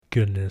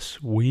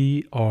goodness,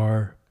 we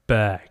are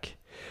back.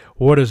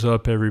 What is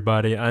up,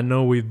 everybody? I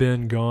know we've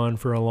been gone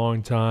for a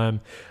long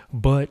time,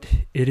 but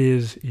it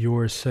is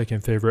your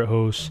second favorite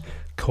host,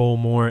 Cole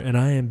Moore, and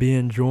I am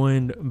being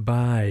joined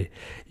by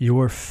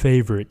your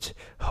favorite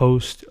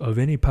host of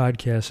any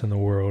podcast in the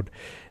world,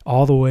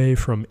 all the way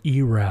from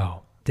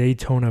EROW,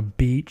 Daytona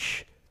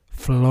Beach,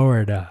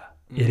 Florida.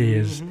 It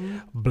is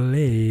Blake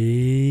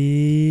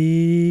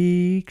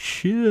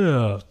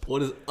Ship.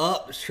 What is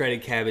up,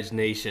 Shredded Cabbage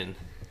Nation?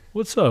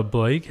 What's up,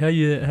 Blake? How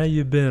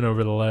you been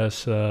over the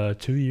last 2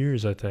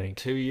 years, I think?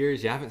 2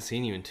 years? Yeah, I haven't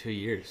seen you in 2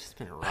 years. It's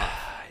been rough.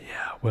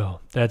 Yeah,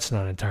 well, that's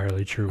not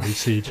entirely true. We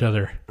see each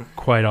other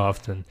quite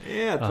often.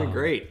 Yeah, it's been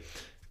great.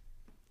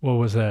 What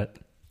was that?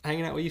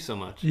 Hanging out with you so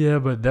much. Yeah,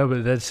 but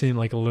that seemed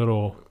like a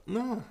little...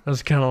 No. That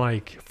was kind of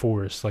like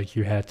forced, like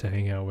you had to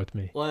hang out with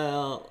me.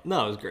 Well,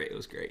 no, it was great. It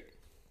was great.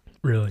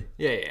 Really?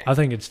 Yeah. I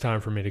think it's time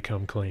for me to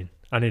come clean.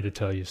 I need to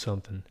tell you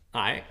something.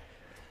 All right.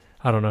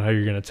 I don't know how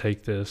you're going to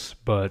take this,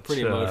 but...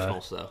 Pretty emotional,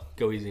 so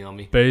go easy on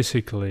me.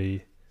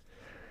 Basically,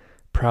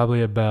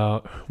 probably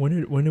about... When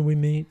did we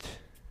meet?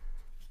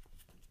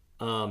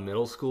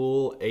 Middle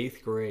school,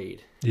 8th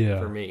grade. Yeah.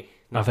 For me.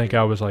 I think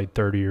I was like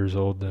 30 years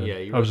old then. Yeah,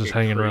 you I was were just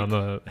like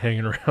a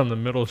hanging around the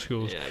middle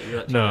schools. Yeah, you're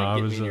not No,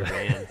 trying to get me in your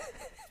van.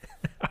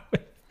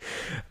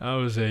 I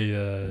was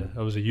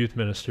a youth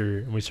minister,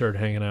 and we started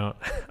hanging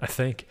out. I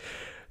think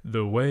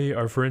the way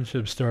our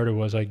friendship started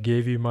was I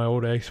gave you my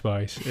old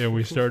Xbox, and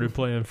we started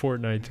playing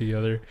Fortnite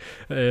together.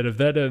 And if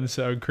that doesn't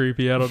sound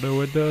creepy, I don't know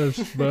what does.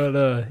 But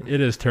it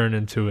has turned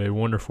into a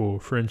wonderful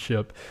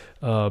friendship.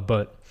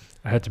 But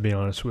I have to be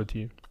honest with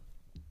you.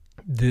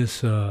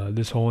 This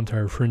whole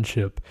entire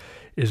friendship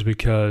is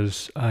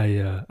because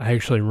I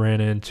actually ran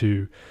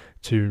into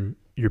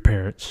your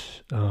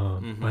parents.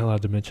 Am I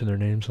allowed to mention their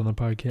names on the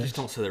podcast? Just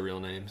don't say their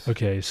real names.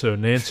 Okay, so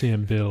Nancy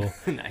and Bill.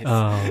 Nice.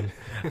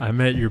 I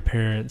met your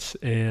parents,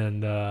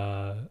 and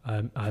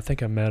I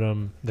think I met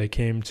them. They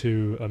came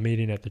to a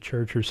meeting at the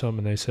church or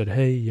something. They said,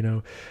 "Hey,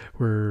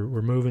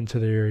 we're moving to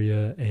the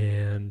area,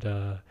 and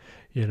the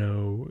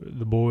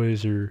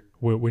boys are.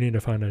 We need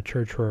to find a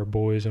church for our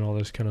boys and all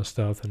this kind of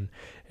stuff." And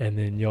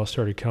then y'all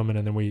started coming,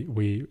 and then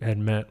we had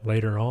met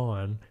later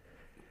on.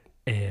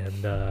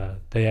 And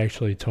they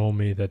actually told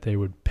me that they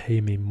would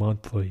pay me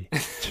monthly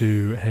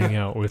to hang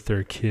out with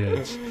their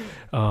kids.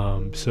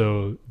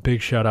 So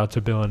big shout out to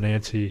Bill and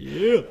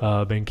Nancy.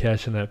 Yeah. Been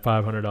cashing that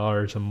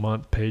 $500 a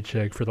month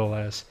paycheck for the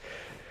last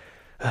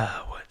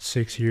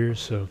 6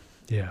 years. So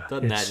yeah,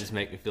 Doesn't that just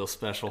make me feel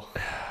special?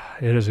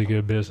 it is a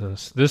good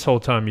business. This whole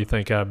time you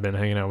think I've been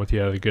hanging out with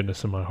you out of the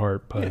goodness of my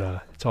heart, but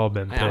it's all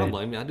been paid. Hey, I don't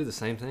blame you. I do the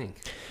same thing.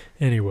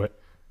 Anyway,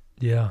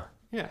 yeah.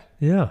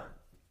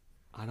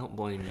 I don't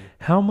blame you.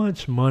 How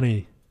much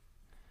money,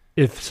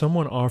 if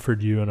someone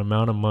offered you an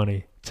amount of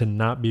money to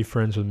not be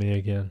friends with me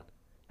again,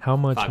 how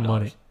much $5.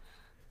 money?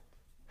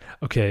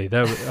 Okay,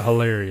 that was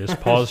hilarious.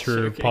 Pause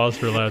for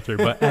laughter.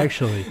 But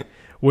actually,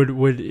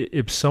 would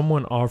if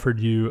someone offered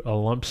you a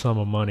lump sum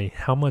of money,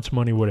 how much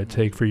money would it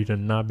take for you to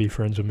not be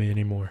friends with me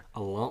anymore?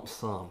 A lump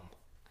sum.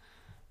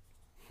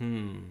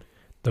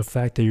 The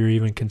fact that you're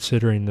even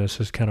considering this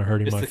is kind of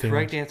hurting my feelings. Is the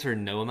correct answer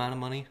no amount of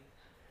money?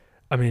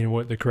 I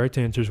mean, the correct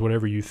answer is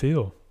whatever you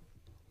feel.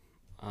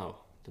 Oh,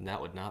 then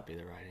that would not be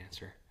the right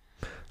answer.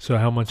 So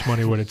how much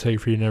money would it take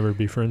for you never to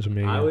be friends with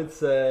me again? I would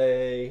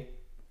say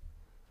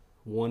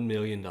 $1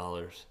 million.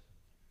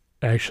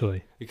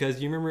 Actually.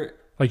 Because you remember...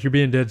 Like you're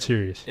being dead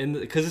serious.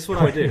 Because this is what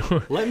I would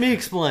do. Let me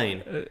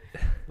explain.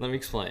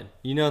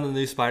 You know in the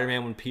new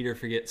Spider-Man when Peter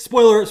forgets...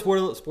 Spoiler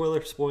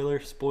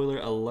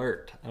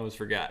alert. I almost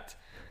forgot.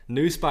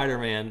 New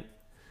Spider-Man,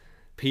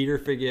 Peter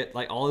forget...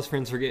 Like all his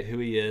friends forget who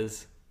he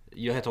is.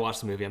 You'll have to watch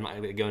the movie. I'm not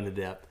going to go into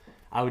depth.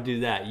 I would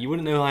do that. You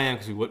wouldn't know who I am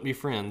because we wouldn't be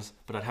friends,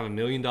 but I'd have $1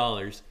 million.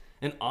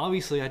 And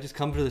obviously, I'd just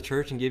come to the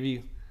church and give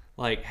you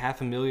like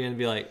 $500,000 and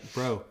be like,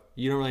 bro,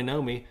 you don't really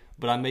know me,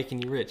 but I'm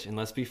making you rich, and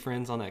let's be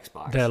friends on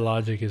Xbox. That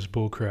logic is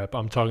bullcrap.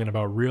 I'm talking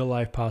about real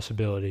life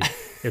possibility.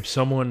 If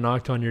someone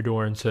knocked on your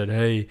door and said,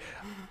 hey,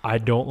 I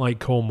don't like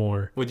Cole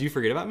Moore. Would you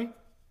forget about me?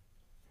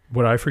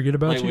 Would I forget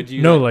about Like, you? would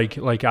you, No,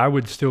 like I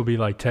would still be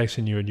like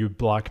texting you and you'd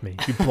block me.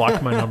 You'd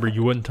block my number.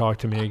 You wouldn't talk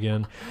to me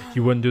again.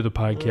 You wouldn't do the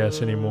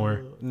podcast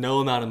anymore.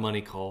 No amount of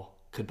money, Cole,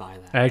 could buy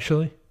that.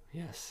 Actually?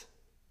 Yes.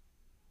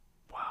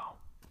 Wow.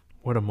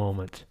 What a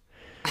moment.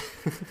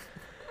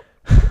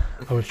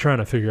 I was trying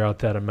to figure out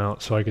that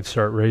amount so I could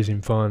start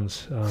raising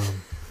funds.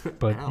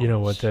 But you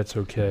know what? That's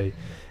okay.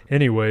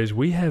 Anyways,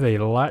 we have a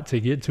lot to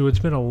get to. It's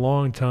been a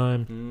long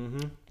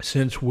time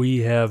since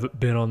we have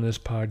been on this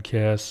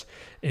podcast.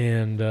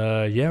 And,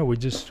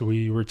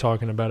 we were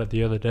talking about it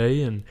the other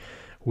day, and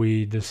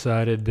we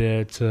decided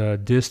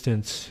that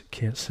distance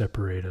can't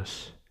separate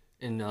us.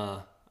 And,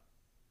 I'm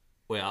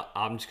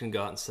just going to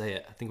go out and say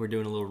it. I think we're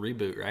doing a little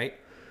reboot, right?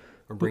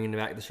 We're bringing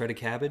back the Shredded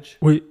Cabbage.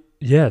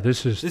 Yeah,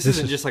 this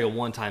isn't just like a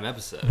one-time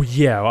episode. Well,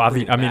 yeah,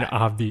 obviously.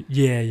 Obviously,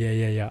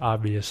 Yeah. I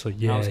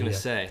was gonna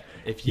say,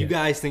 if you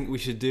guys think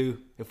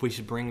if we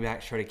should bring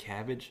back Shredded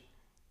Cabbage,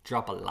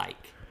 drop a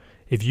like.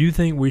 If you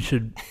think we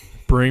should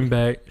bring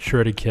back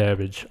shredded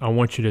cabbage. I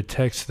want you to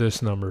text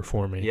this number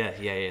for me.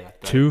 Yeah.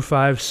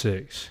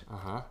 256.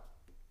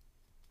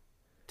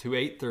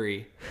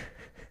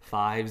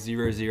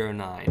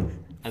 283-5009.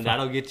 And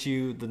that'll get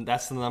you,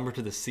 that's the number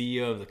to the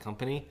CEO of the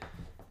company.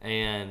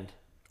 And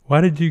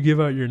why did you give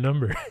out your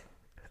number?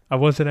 I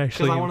wasn't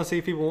actually. because I want to see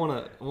if people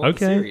want the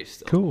series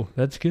still. Cool.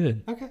 That's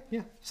good. Okay,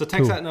 yeah. So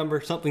text that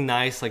number, something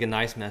nice, like a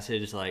nice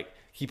message, like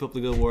keep up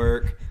the good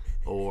work,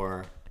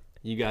 or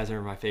you guys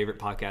are my favorite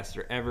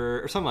podcaster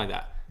ever, or something like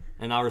that.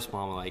 And I'll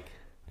respond with like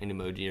an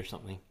emoji or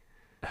something.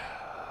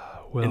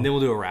 Well, And then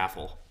we'll do a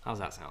raffle. How's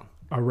that sound?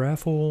 a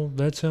raffle,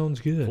 that sounds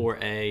good. For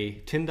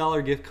a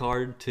 $10 gift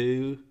card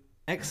to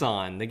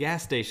Exxon, the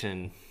gas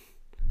station.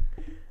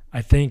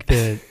 I think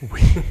that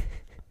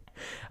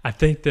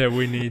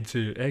we need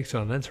to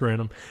Exxon. That's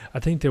random. I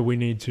think that we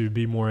need to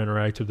be more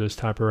interactive this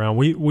time around.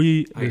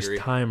 We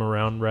time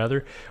around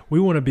rather. We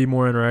want to be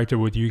more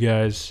interactive with you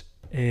guys,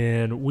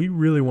 and we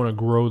really want to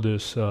grow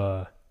this. We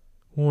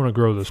want to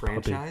grow this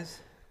Franchise?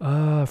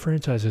 puppy.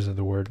 Franchise isn't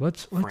the word.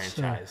 Let's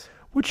Franchise.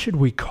 what should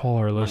we call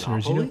our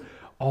listeners? Monopoly? You know,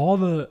 all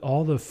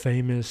the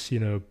famous,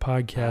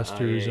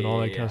 podcasters and all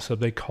that kind of stuff,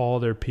 they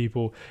call their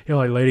people,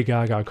 like Lady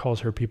Gaga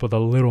calls her people the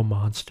little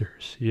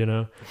monsters,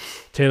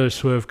 Taylor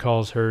Swift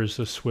calls hers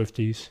the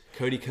Swifties.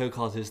 Cody Co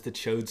calls his the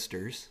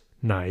Chodesters.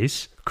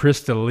 Nice.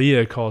 Chris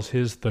D'Elia calls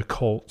his the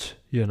cult,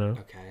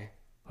 Okay.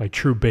 like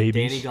true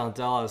babies. Danny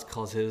Gonzalez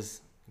calls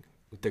his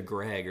the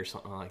Greg or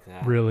something like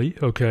that. Really?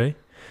 Okay.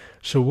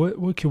 So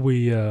what could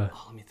we Let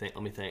me think.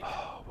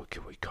 what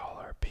could we call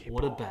our people?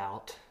 What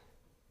about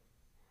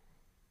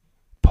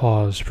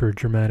Pause for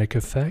dramatic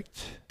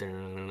effect.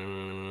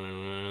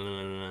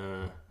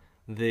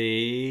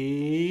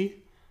 the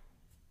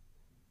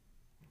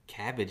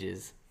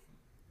cabbages?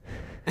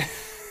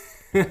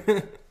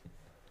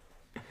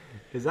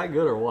 Is that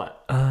good or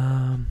what?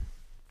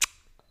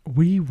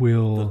 We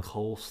will. The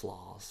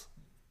coleslaws.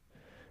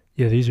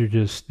 Yeah, these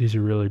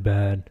are really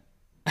bad.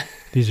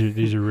 These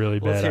are really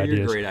bad Let's hear ideas.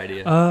 your great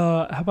idea.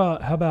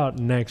 How about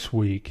next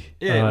week?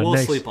 Yeah, we'll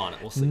sleep on it.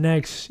 We'll sleep.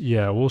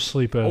 We'll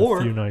sleep a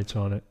few nights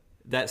on it.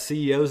 That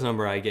CEO's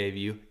number I gave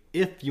you,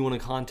 if you want to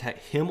contact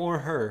him or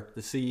her,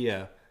 the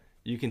CEO,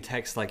 you can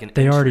text like an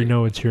They entry. already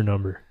know it's your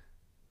number.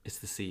 It's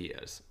the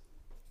CEO's.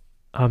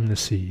 I'm the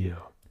CEO.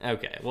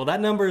 Okay. Well, that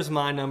number is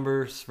my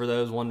numbers for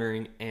those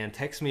wondering, and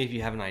text me if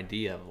you have an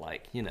idea of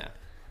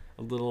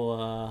a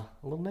little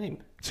name.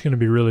 It's going to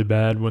be really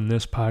bad when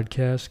this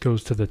podcast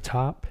goes to the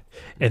top,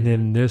 and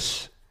then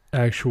this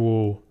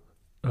actual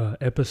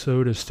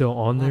episode is still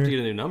on I'll there. have to get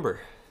a new number.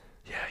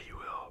 Yeah, you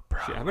will, bro.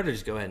 Shit, I better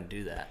just go ahead and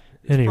do that.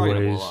 It's probably gonna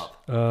Anyways,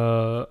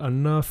 blow up.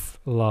 enough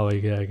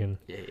lollygagging.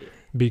 Yeah.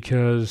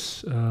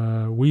 Because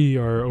we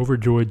are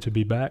overjoyed to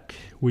be back.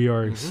 We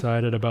are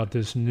excited about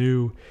this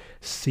new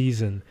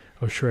season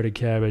of Shredded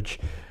Cabbage.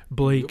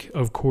 Blake,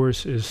 of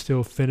course, is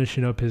still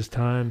finishing up his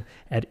time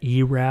at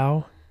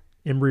ERAU,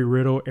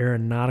 Embry-Riddle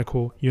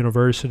Aeronautical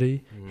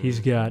University. He's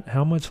got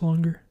how much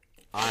longer?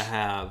 I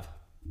have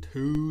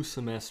 2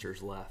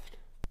 semesters left.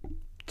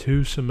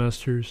 2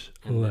 semesters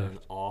And left. then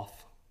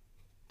off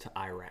to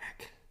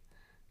Iraq.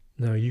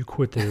 No, you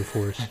quit the Air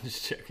Force I'm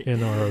just joking. in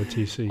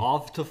ROTC.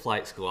 Off to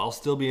flight school. I'll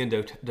still be in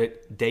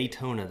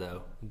Daytona,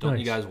 though. Don't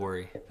you guys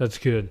worry. That's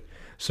good.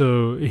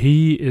 So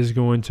he is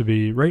going to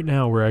be, right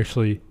now we're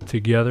actually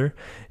together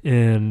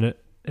in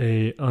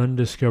a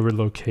undiscovered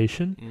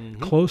location,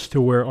 close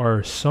to where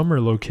our summer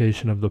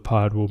location of the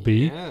pod will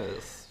be.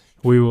 Yes.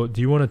 We will.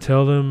 Do you want to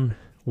tell them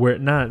where,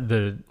 not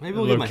the Maybe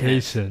we'll give 'em a hint.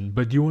 location,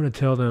 but do you want to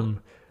tell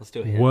them Let's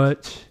do a hint.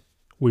 what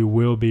we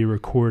will be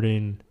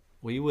recording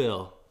We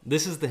will.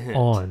 This is the hint.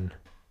 on?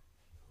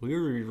 We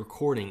will be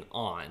recording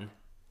on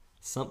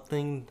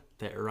something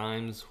that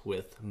rhymes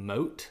with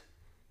moat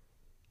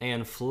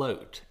and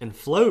float. And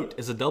float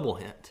is a double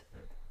hint.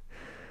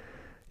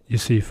 You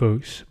see,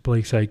 folks,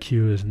 Blake's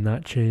IQ has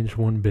not changed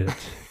one bit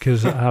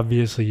because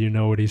obviously you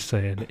know what he's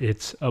saying.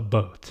 It's a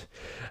boat.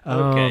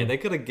 Okay, they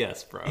could have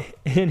guessed, bro.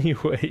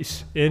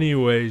 Anyways.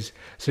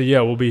 So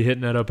yeah, we'll be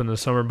hitting that up in the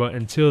summer. But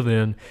until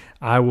then,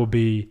 I will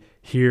be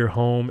here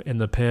home in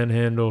the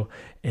Panhandle,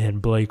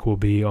 and Blake will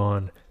be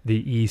on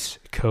the East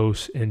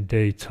Coast in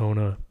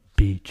Daytona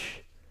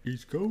Beach.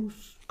 East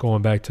Coast.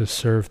 Going back to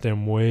surf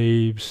them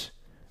waves.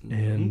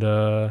 And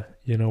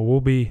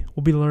we'll be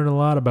learning a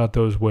lot about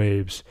those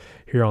waves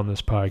here on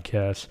this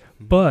podcast.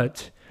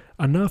 But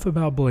enough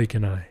about Blake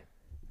and I,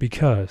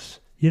 because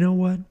you know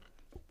what?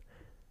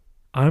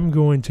 I'm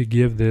going to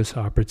give this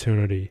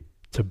opportunity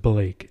to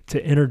Blake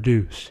to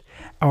introduce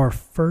our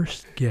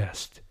first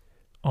guest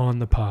on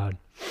the pod.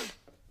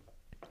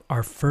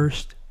 Our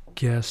first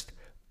guest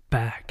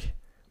back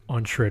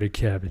on Shredded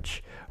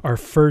Cabbage. Our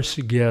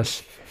first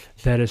guest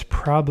that is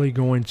probably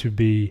going to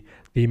be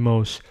the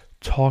most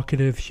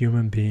talkative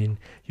human being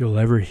you'll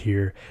ever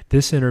hear.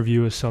 This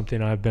interview is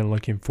something I've been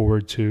looking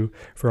forward to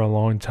for a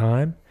long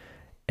time.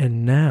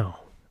 And now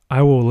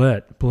I will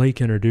let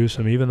Blake introduce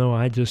him, even though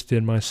I just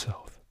did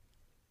myself.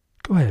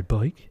 Go ahead,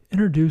 Blake.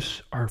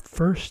 Introduce our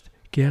first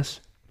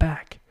guest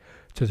back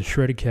to the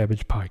Shredded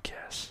Cabbage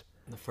podcast.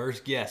 The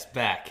first guest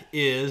back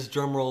is,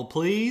 drumroll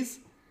please,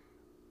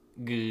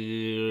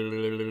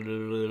 Nathan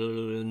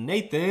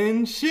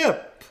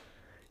Ship.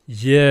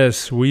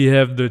 Yes, we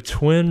have the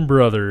twin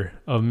brother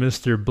of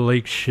Mr.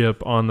 Blake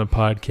Ship on the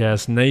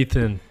podcast.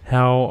 Nathan,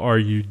 how are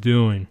you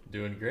doing?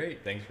 Doing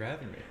great. Thanks for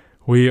having me.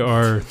 We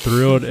are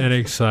thrilled and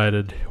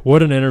excited.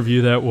 What an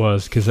interview that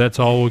was, because that's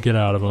all we'll get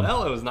out of him.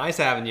 Well, it was nice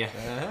having you.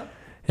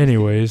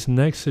 Anyways,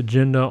 next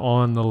agenda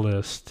on the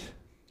list.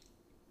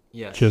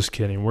 Yes. Just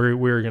kidding.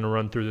 We're going to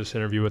run through this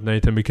interview with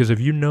Nathan, because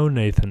if you know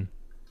Nathan,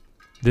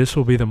 this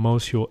will be the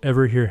most you'll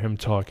ever hear him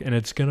talk, and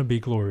it's going to be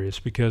glorious,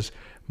 because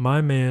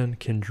my man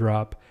can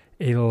drop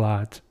a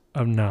lot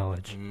of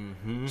knowledge.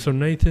 Mm-hmm. So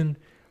Nathan,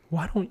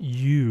 why don't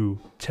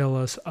you tell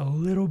us a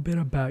little bit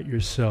about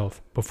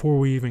yourself before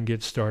we even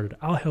get started?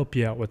 I'll help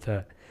you out with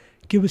that.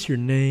 Give us your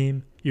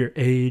name, your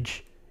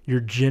age,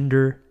 your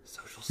gender,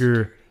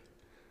 your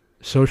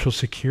social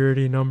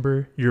security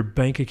number, your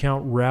bank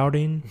account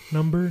routing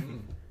number.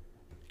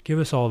 Give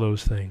us all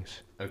those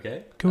things.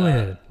 Okay. Go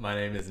ahead. My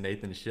name is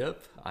Nathan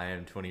Ship. I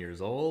am 20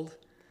 years old.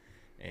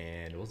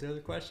 And what was the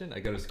other question? I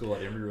go to school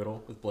at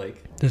Embry-Riddle with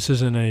Blake. This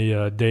isn't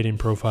a dating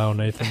profile,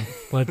 Nathan.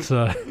 Let's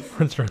run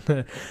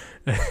that.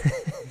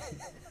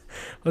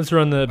 Let's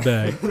run that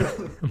back.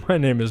 My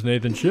name is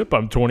Nathan Ship.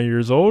 I'm 20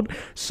 years old,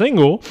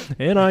 single,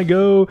 and I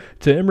go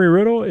to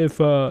Embry-Riddle.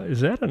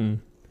 Is that a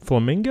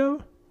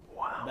flamingo?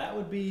 Wow. That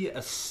would be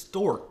a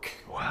stork.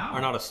 Wow.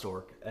 Or not a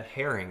stork, a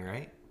herring,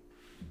 right?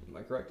 Am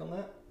I correct on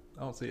that?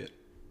 I don't see it.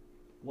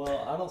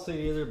 Well, I don't see it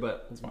either,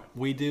 but That's fine.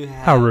 we do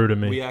have... How rude of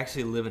me. We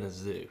actually live in a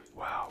zoo.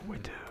 Wow, we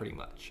do. Pretty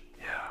much.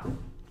 Yeah.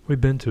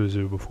 We've been to a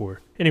zoo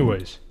before.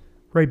 Anyways,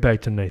 right back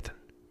to Nathan.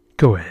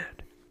 Go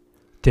ahead.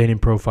 Dating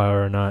profile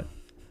or not,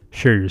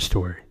 share your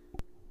story.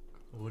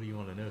 What do you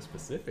want to know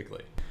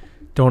specifically?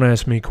 Don't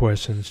ask me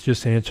questions.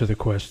 Just answer the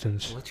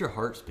questions. Let your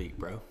heart speak,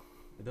 bro.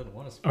 It doesn't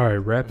want to speak. All right,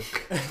 wrap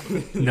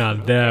it. Now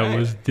that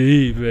was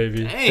deep,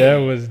 baby. Dang. That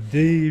was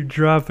deep,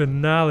 dropping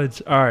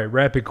knowledge. All right,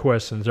 rapid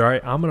questions. All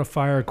right, I'm going to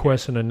fire a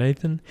question at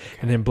Nathan,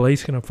 and then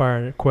Blake's going to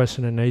fire a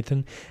question at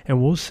Nathan,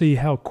 and we'll see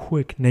how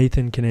quick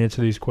Nathan can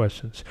answer these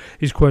questions.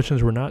 These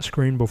questions were not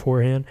screened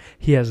beforehand.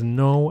 He has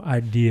no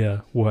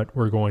idea what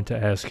we're going to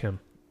ask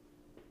him.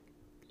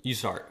 You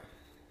start.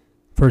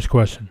 First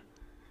question.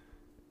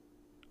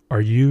 Are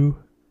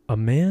you a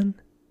man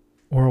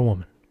or a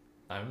woman?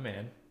 I'm a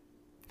man.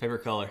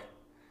 Favorite color?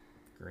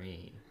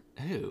 Green.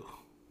 Ooh.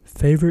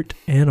 Favorite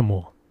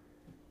animal?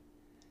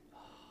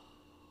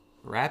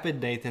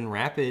 Rapid, Nathan.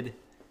 Rapid.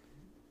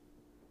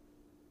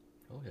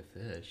 Probably a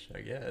fish,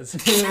 I guess.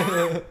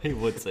 He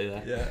would say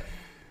that. Yeah.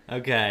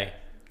 Okay.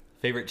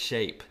 Favorite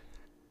shape?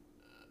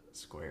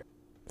 Square.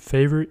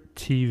 Favorite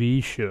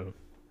TV show?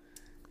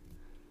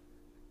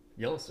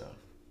 Yellowstone.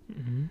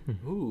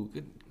 Mm-hmm. Ooh,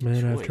 good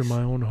Man choice. after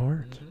my own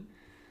heart.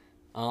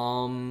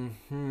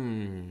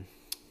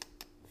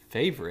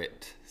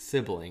 Favorite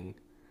sibling?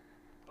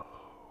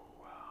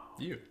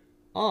 You.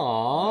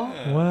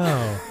 Aww.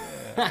 Wow.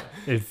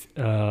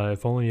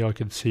 If only y'all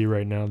could see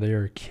right now, they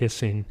are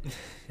kissing.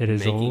 It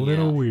is a Making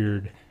little out.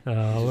 weird.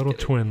 A little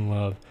kidding. twin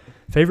love.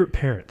 Favorite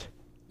parent?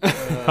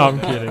 I'm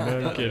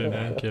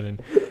kidding.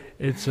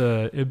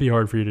 It'd be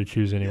hard for you to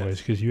choose anyways,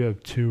 because you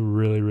have two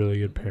really, really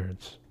good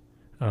parents.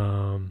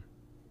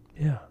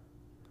 Yeah.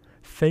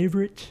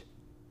 Favorite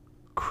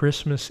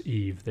Christmas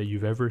Eve that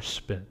you've ever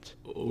spent?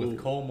 With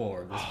Cole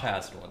Moore, this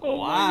past one. Oh,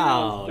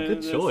 wow, my good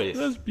goodness, choice.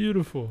 That's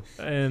beautiful.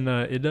 And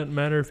it doesn't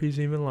matter if he's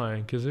even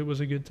lying, because it was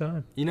a good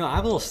time. You know, I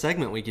have a little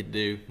segment we could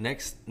do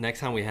next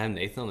time we have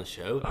Nathan on the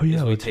show. Oh, yeah,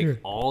 is we let's take hear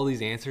it. all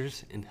these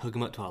answers and hook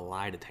him up to a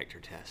lie detector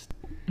test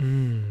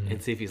And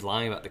and see if he's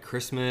lying about the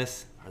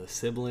Christmas or the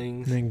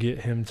siblings. then get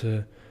him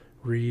to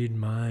read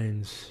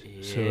minds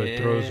so it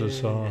throws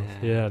us off.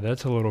 Yeah,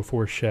 that's a little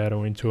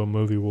foreshadowing to a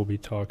movie we'll be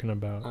talking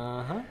about.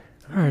 Uh-huh.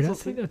 All right, I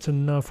think that's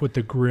enough with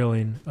the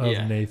grilling of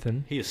Yeah.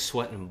 Nathan. He is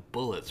sweating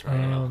bullets right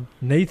now.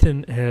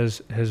 Nathan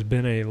has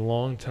been a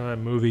long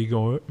time movie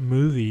goer.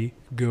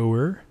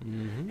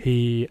 Mm-hmm.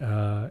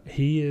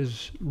 He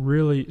is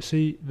really,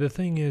 see, the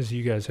thing is,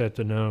 you guys have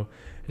to know,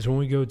 is when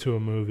we go to a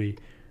movie,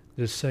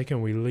 the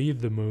second we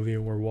leave the movie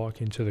and we're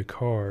walking to the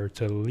car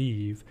to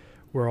leave,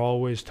 we're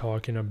always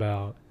talking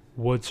about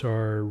what's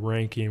our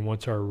ranking,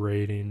 what's our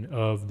rating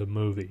of the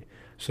movie.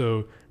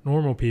 So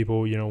normal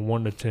people,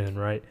 1 to 10,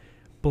 right?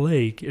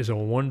 Blake is a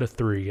 1 to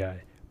 3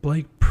 guy.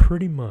 Blake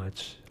pretty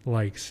much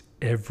likes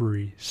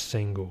every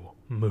single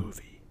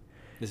movie.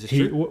 This is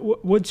true.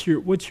 What's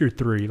your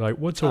 3? Like,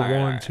 what's a All right, 1,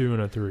 all right. 2,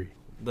 and a 3?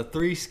 The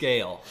 3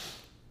 scale.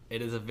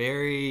 It is a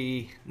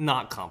very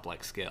not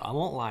complex scale. I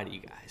won't lie to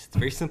you guys. It's a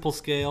very simple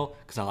scale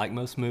because I like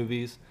most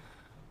movies.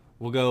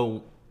 We'll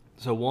go.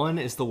 So 1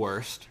 is the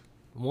worst.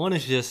 1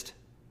 is just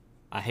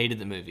I hated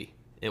the movie.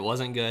 It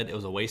wasn't good. It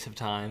was a waste of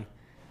time.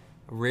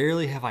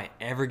 Rarely have I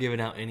ever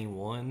given out any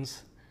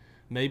 1s.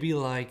 Maybe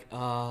like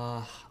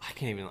I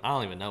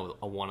don't even know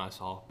a 1 I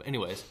saw. But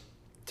anyways,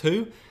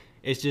 2,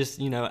 it's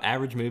just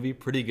average movie,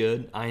 pretty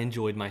good. I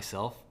enjoyed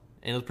myself,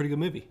 and it was a pretty good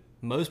movie.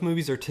 Most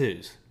movies are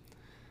 2s,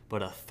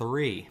 but a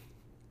 3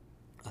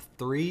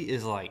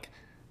 is like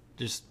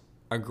just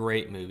a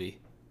great movie.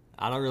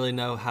 I don't really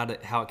know how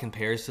it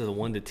compares to the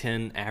 1 to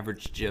 10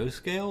 average Joe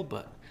scale,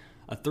 but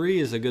a 3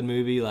 is a good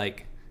movie.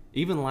 Like,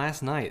 even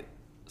last night,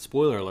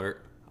 spoiler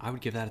alert, I would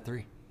give that a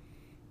 3.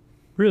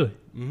 Really?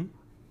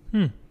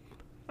 Mm-hmm.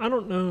 I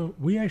don't know.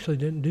 We actually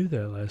didn't do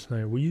that last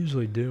night. We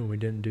usually do, and we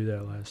didn't do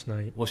that last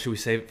night. Well, should we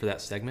save it for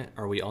that segment?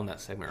 Or are we on that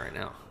segment right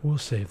now? We'll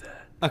save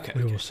that. Okay.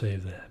 We will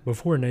save that.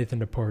 Before Nathan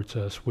departs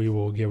us, we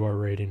will give our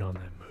rating on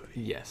that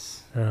movie.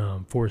 Yes.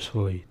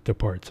 Forcefully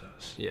departs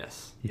us.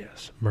 Yes.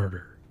 Yes.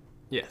 Murder.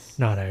 Yes.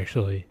 Not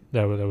actually.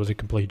 That was a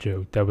complete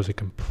joke. That was a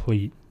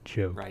complete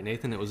joke. Right,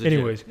 Nathan, it was a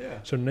Anyways, joke. Yeah.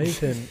 so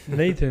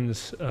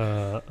Nathan's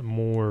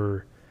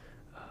more,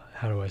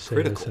 how do I say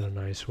Critical. this in a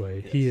nice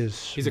way? Yes. He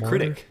is He's a smarter-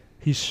 critic.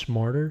 He's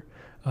smarter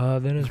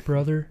than his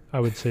brother. I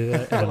would say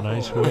that in a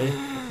nice way.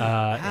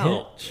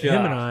 Ouch.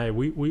 Him and I,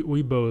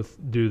 we both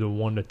do the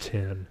 1 to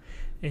 10.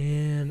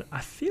 And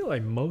I feel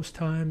like most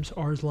times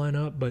ours line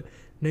up, but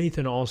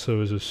Nathan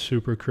also is a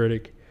super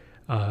critic.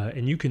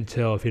 And you can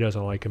tell if he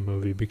doesn't like a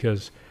movie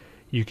because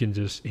you can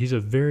just, he's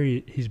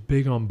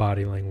big on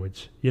body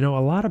language. You know,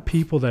 a lot of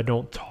people that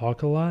don't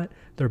talk a lot,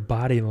 their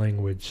body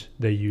language,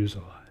 they use a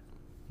lot.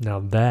 Now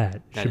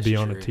that should is be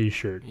on a true.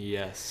 t-shirt.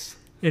 Yes.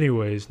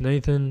 Anyways,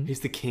 Nathan. He's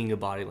the king of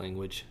body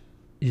language.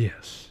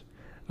 Yes.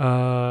 His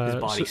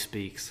body so-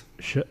 speaks.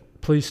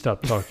 Please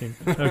stop talking.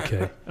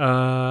 Okay.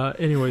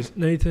 Anyways,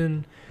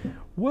 Nathan,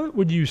 what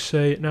would you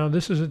say? Now,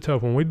 this is a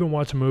tough one. We've been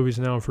watching movies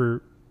now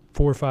for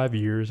 4 or 5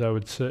 years, I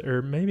would say,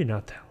 or maybe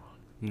not that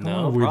long.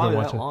 No, we've been probably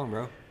that watching- long,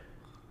 bro.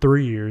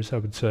 3 years, I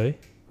would say.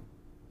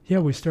 Yeah,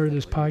 we started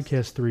this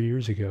podcast 3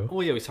 years ago.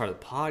 Well, yeah, we started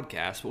the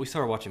podcast, but we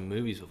started watching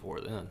movies before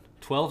then.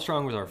 12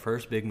 Strong was our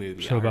first big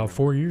movie. So I about remember.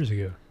 4 years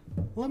ago.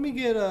 Let me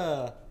get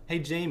Hey,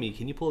 Jamie,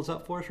 can you pull this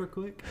up for us real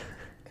quick?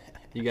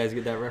 You guys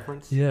get that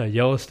reference? Yeah,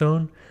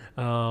 Yellowstone.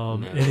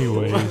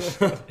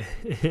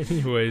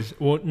 Anyways,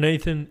 well,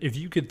 Nathan, if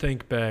you could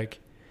think back,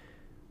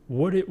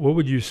 what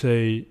would you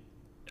say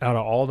out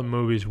of all the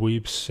movies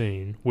we've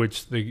seen,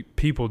 which the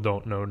people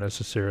don't know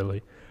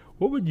necessarily,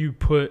 what would you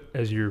put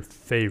as your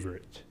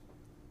favorite?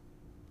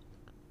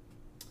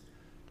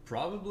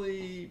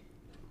 Probably,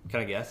 Can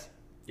I guess?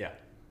 yeah.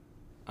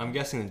 I'm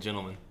guessing The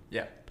Gentleman.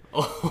 Yeah.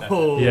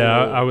 Oh,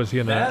 Yeah, I was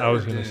gonna That or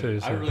say Dune.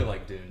 this. I really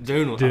like Dune.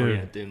 Dune. Oh, Dune.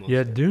 yeah, Dune was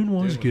Yeah, good. Dune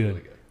was Dune good.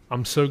 really good.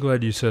 I'm so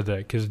glad you said that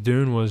because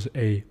Dune was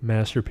a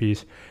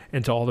masterpiece.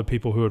 And to all the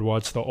people who had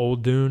watched the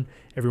old Dune,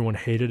 everyone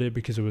hated it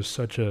because it was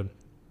such a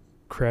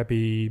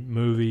crappy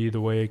movie,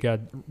 the way it got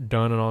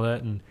done and all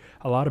that. And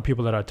a lot of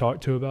people that I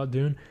talked to about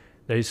Dune,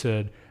 they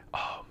said,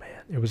 oh,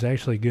 man, it was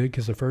actually good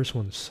because the first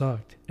one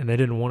sucked. And they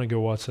didn't want to go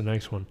watch the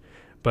next one.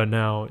 But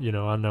now, you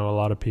know, I know a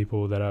lot of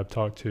people that I've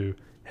talked to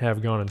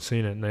have gone and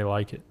seen it and they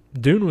like it.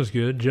 Dune was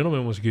good.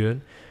 Gentleman was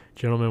good.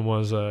 Gentleman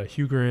was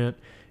Hugh Grant.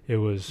 It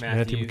was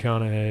Matthew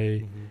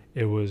McConaughey. Mm-hmm.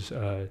 It was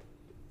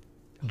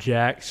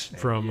Jax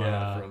from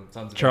from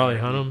Sons of Charlie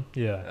Anarchy. Hunnam.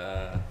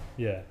 Yeah,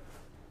 yeah.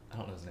 I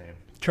don't know his name.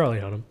 Charlie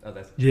Hunnam. Oh,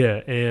 that's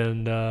Yeah,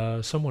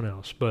 and someone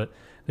else. But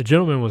The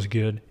Gentleman was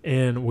good.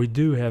 And we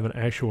do have an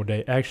actual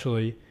day.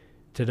 Actually,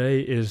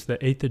 today is the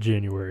 8th of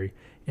January.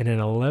 And in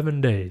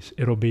 11 days,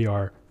 it'll be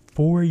our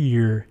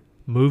 4-year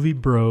Movie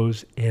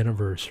Bros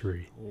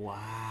anniversary. Wow.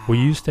 We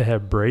used to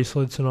have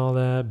bracelets and all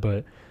that,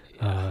 but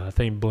I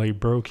think Blake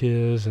broke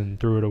his and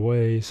threw it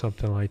away,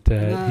 something like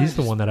that. Nah, He's the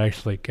just- one that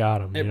actually got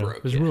him. It You know? broke,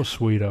 It was yeah. real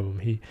sweet of him.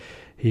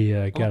 He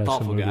got us some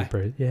thoughtful movie guy.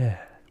 bracelets. Yeah.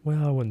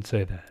 Well, I wouldn't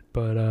say that,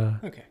 but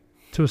Okay.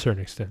 to a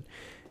certain extent.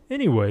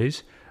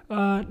 Anyways,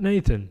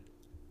 Nathan,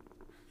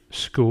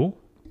 school.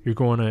 You're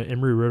going to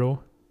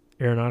Embry-Riddle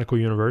Aeronautical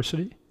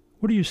University.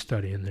 What are you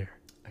studying there?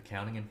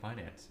 accounting and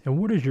finance. And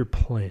what is your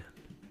plan?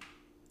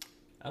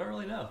 I don't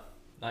really know.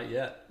 Not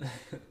yet.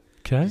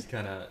 Okay. Just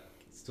kind of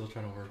still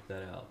trying to work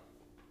that out.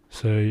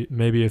 So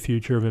maybe a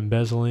future of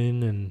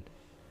embezzling and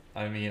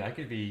I mean, I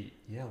could be,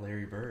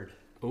 Larry Bird.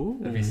 Ooh.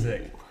 That'd be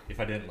sick if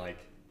I didn't like.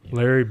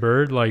 Larry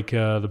Bird, like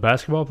the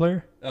basketball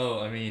player? Oh,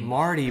 I mean,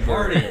 Marty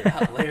Bird. Marty,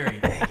 not Larry.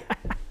 Dang it.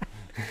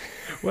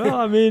 Well,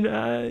 I mean,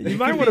 you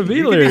might want to be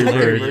you could Larry be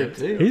Larry Bird. Bird,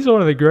 too. He's one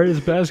of the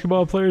greatest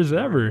basketball players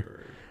ever.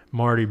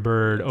 Marty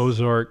Bird,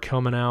 Ozark,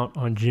 coming out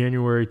on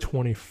January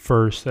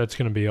 21st. That's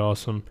going to be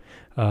awesome.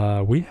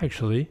 We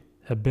actually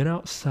have been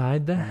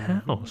outside the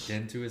house.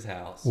 Get into his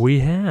house. We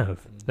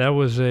have. That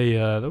was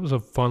a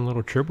fun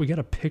little trip. We got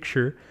a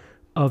picture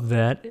of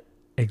that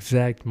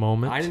exact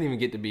moment. I didn't even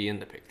get to be in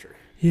the picture.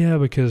 Yeah,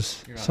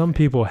 because You're not a some fan.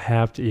 people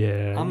have to.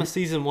 Yeah, I'm a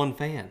season 1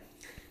 fan.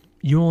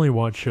 you only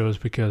watch shows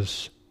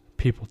because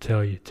people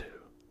tell you to.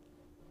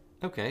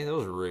 Okay, that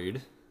was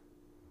rude.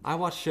 I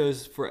watch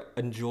shows for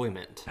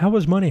enjoyment. How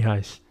was Money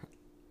Heist?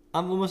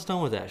 I'm almost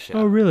done with that show.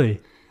 Oh, really?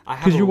 I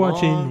have Because a you're long-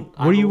 watching. I What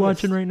are have you a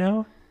watching list. right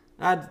now?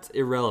 That's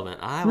irrelevant.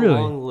 I have Really?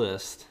 a long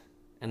list,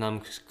 and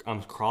I'm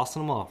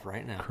crossing them off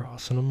right now.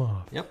 Crossing them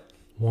off. Yep,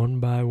 One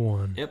by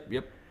one. yep.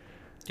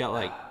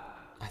 Got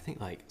I think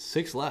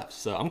 6 left,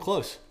 so I'm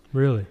close.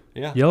 Really?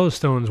 Yeah,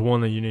 Yellowstone's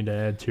one that you need to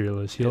add to your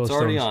list. it's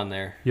already on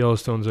there.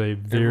 Yellowstone's a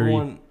very.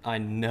 Everyone I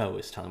know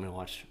is telling me to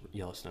watch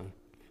Yellowstone.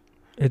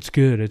 It's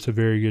good. It's a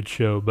very good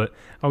show. But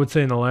I would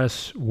say in the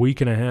last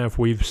week and a half,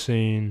 we've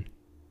seen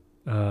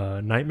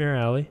Nightmare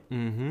Alley,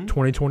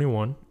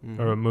 2021,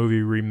 or a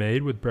movie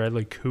remade with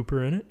Bradley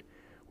Cooper in it.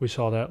 We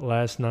saw that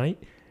last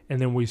night. And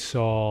then we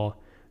saw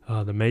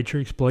The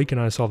Matrix. Blake and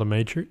I saw The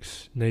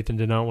Matrix. Nathan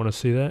did not want to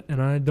see that,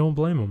 and I don't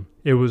blame him.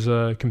 It was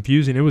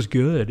confusing. It was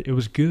good. It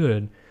was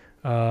good.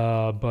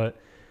 But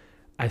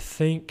I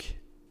think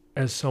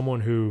as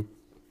someone who,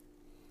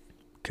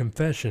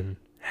 confession,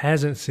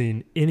 hasn't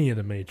seen any of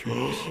The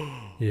Matrix.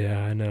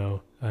 Yeah, I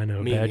know.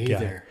 Me bad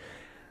neither.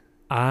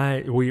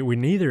 guy. We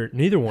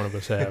neither one of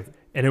us have.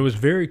 And it was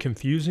very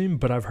confusing,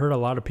 but I've heard a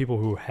lot of people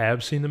who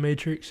have seen The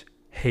Matrix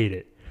hate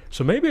it.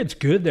 So maybe it's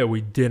good that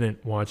we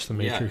didn't watch The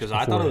Matrix. Yeah, because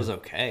I thought it was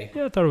okay.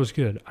 Yeah, I thought it was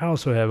good. I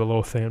also have a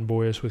little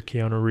fanboyish with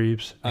Keanu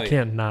Reeves. I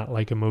can't not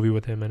like a movie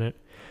with him in it.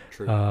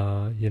 True.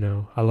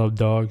 I love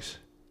dogs,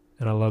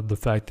 and I love the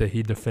fact that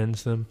he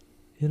defends them.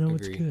 Agreed.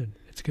 It's good.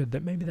 It's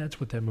good. Maybe that's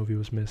what that movie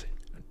was missing.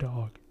 A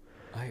dog.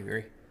 I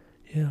agree.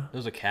 Yeah. It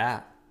was a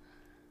cat.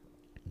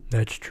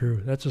 That's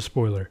true. That's a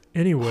spoiler.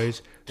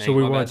 Anyways, Dang, so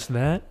we my bad. watched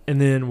that, and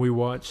then we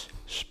watched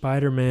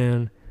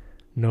Spider-Man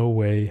No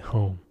Way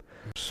Home.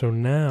 So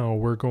now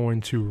we're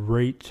going to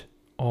rate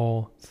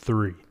all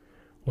three.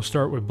 We'll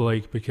start with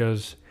Blake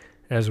because,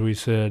 as we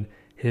said,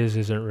 his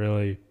isn't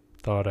really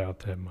thought out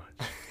that much.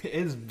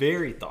 It's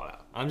very thought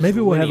out. I'm just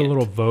Maybe we'll have a winging it.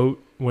 little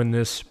vote when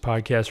this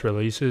podcast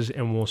releases,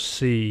 and we'll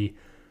see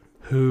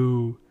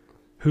whose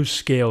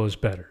scale is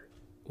better.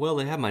 Well,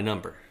 they have my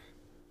number.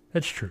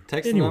 That's true.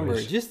 Text the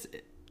number. Just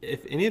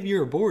if any of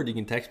you are bored, you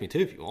can text me too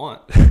if you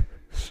want.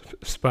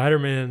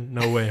 Spider-Man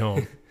No Way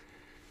Home.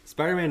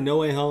 Spider-Man No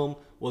Way Home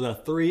was a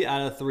 3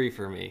 out of 3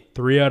 for me.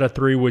 3 out of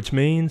 3, which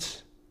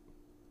means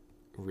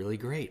Really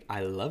great.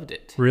 I loved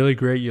it. really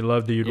great. You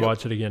loved it. You'd Yep.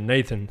 watch it again.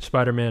 Nathan,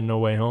 Spider-Man No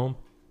Way Home.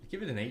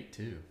 Give it an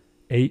 8-2.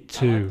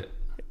 8-2.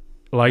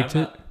 I Liked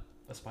I'm it? not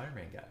a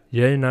Spider-Man guy.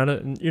 Yeah,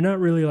 you're not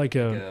really like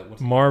a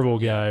what's the- Marvel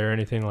guy or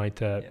anything like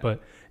that. Yeah.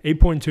 But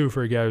 8.2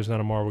 for a guy who's not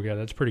a Marvel guy,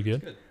 that's pretty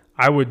good. Good.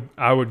 I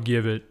would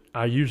give it.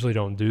 I usually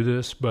don't do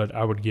this, but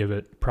I would give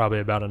it probably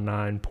about a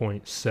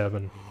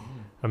 9.7.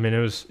 I mean, it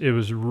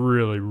was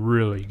really,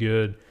 really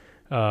good.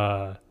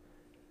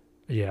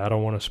 Yeah, I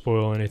don't want to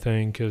spoil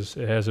anything because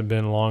it hasn't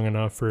been long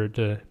enough for it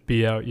to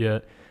be out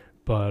yet.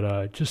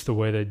 But just the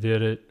way they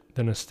did it,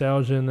 the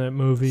nostalgia in that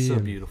movie. So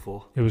and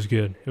beautiful. It was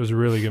good. It was a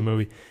really good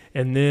movie.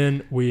 And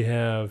then we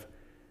have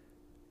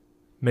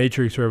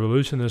Matrix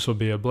Revolution. This will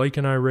be a Blake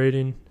and I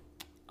rating.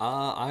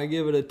 I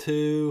give it a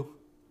 2.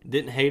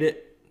 Didn't hate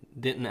it.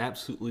 Didn't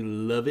absolutely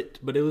love it,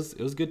 but it was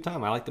a good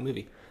time. I liked the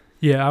movie.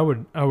 Yeah, I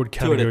would kind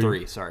 2 of out of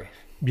 3. Sorry.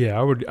 Yeah,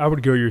 I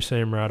would go your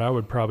same route. I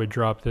would probably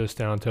drop this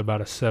down to about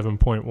a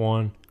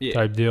 7.1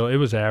 type deal. It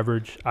was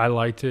average. I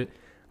liked it.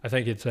 I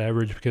think it's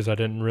average because I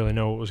didn't really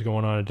know what was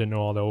going on. I didn't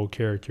know all the old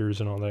characters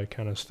and all that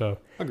kind of stuff.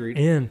 Agreed.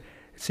 And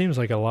it seems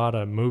like a lot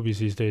of movies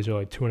these days are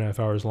like 2.5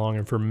 hours long.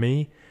 And for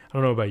me, I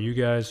don't know about you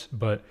guys,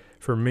 but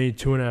for me,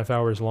 2.5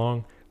 hours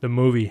long, the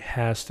movie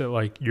has to,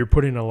 like, you're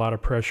putting a lot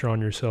of pressure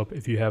on yourself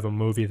if you have a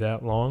movie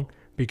that long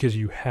because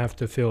you have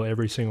to fill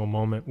every single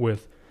moment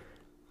with,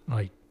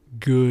 like,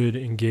 good,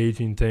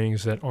 engaging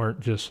things that aren't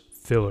just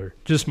filler.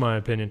 Just my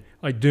opinion.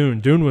 Like Dune.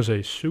 Dune was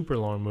a super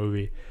long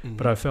movie,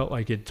 but I felt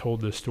like it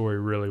told the story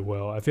really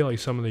well. I feel like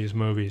some of these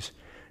movies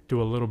do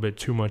a little bit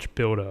too much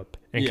build up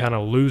and kind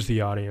of lose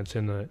the audience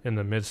in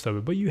the midst of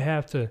it. But you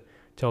have to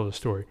tell the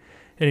story.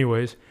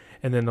 Anyways,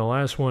 and then the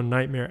last one,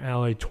 Nightmare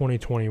Alley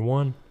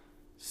 2021.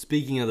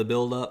 Speaking of the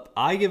build-up,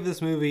 I give this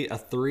movie a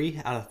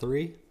 3 out of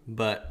 3.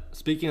 But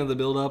speaking of the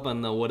build-up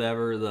and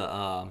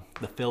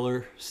the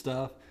filler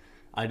stuff,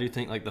 I do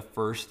think like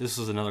this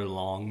was another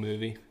long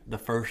movie. The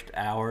first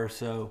hour or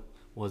so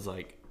was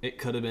like, it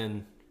could have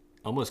been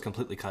almost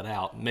completely cut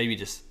out. Maybe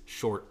just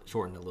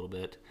shortened a little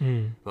bit.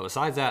 But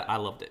besides that, I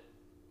loved it.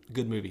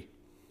 Good movie.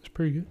 It's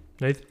pretty good.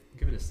 Nathan?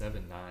 Give it a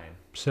 7-9.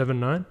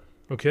 7.9?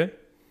 Okay.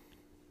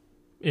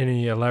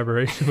 Any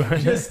elaboration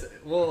behind that?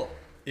 Well,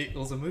 it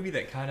was a movie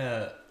that it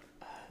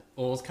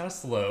was kind of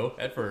slow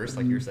at first,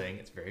 like you were saying.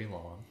 It's very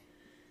long.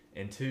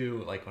 And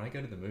 2, like when I go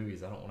to the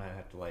movies, I don't want to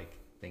have to like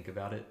think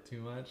about it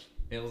too much.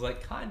 It was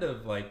like kind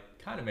of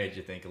made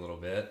you think a little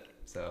bit.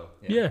 So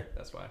yeah.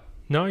 That's why.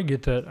 No, I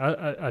get that.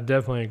 I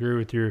definitely agree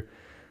with your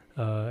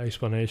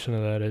explanation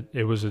of that.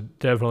 It was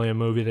definitely a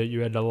movie that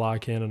you had to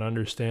lock in and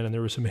understand, and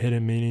there were some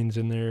hidden meanings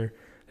in there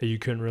that you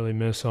couldn't really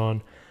miss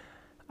on.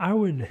 My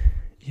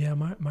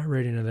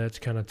rating of that's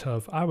kind of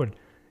tough. I would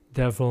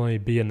definitely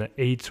be in the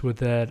 8s with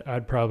that.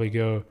 I'd probably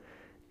go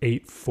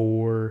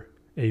 8.4,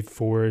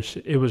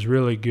 8.4ish. It was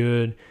really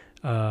good,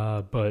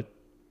 but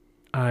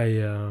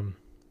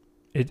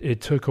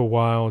it took a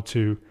while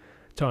to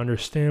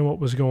understand what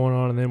was going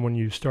on, and then when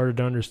you started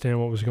to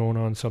understand what was going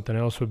on, something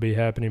else would be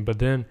happening. But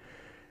then,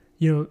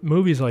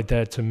 movies like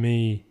that, to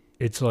me,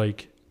 it's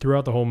like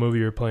throughout the whole movie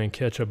you're playing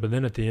catch up, but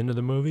then at the end of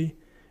the movie,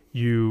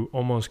 you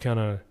almost kind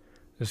of,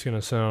 it's going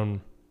to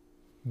sound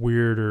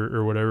weird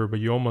or whatever,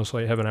 but you almost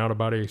like have an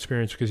out-of-body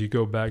experience because you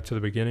go back to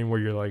the beginning where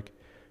you're like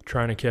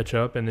trying to catch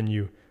up, and then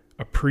you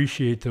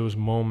appreciate those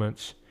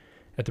moments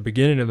at the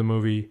beginning of the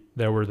movie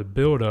that were the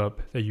build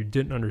up that you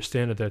didn't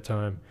understand at that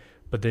time,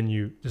 but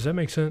then does that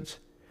make sense?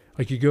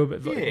 Like you go,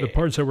 the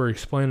parts that were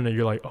explaining it,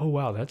 you're like, oh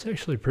wow, that's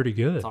actually pretty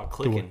good. It's all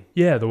clicking.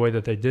 The way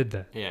that they did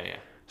that. Yeah, yeah.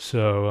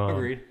 So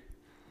Agreed.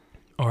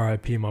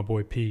 R.I.P. my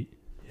boy Pete,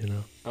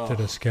 to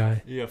the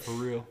sky. Yeah, for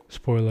real.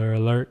 Spoiler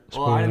alert.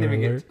 Well, I didn't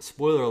even get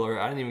spoiler alert.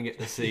 I didn't even get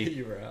to see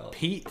You were out.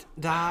 Pete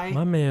die.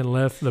 My man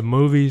left the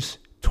movies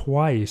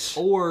twice.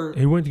 Or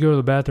He went to go to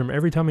the bathroom.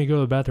 Every time he go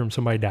to the bathroom,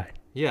 somebody died.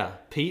 yeah,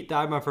 Pete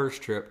died my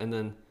first trip, and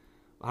then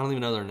I don't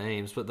even know their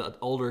names, but the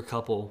older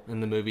couple in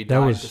the movie That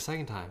died was- the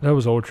second time. That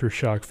was ultra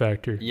shock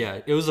factor.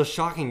 Yeah, it was a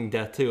shocking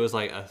death too. It was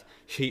like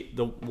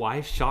the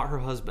wife shot her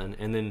husband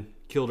and then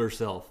killed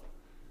herself.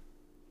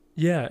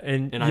 Yeah,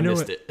 and And you I know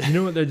missed what, it. You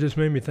know what that just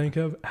made me think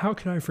of? How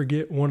can I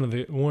forget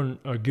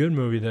a good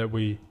movie that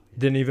we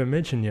didn't even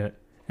mention yet?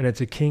 And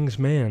it's A King's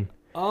Man.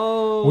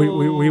 Oh,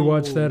 We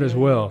watched that as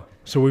well.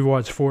 So we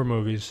watched 4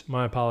 movies.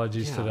 My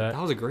apologies Yeah, to that.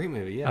 that was a great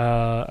movie.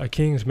 Yeah, A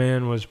King's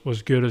Man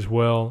was good as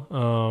well.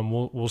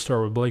 We'll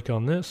start with Blake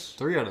on this.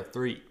 3 out of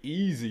 3,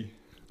 easy.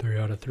 3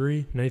 out of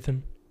 3.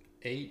 Nathan,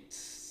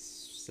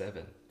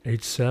 8-7.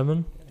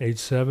 8.7,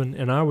 8.7,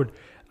 and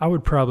I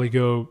would probably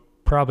go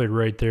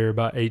right there,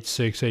 about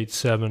 8.6,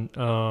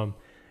 8.7.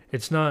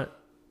 It's not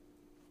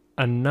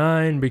a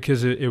 9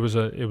 because it was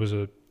a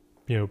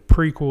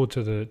prequel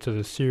to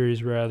the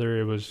series. Rather,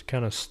 it was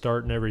kind of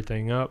starting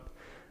everything up.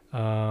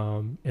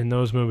 And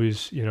those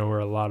movies, were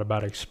a lot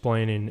about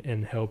explaining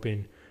and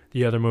helping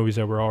the other movies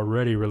that were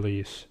already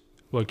released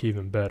look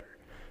even better.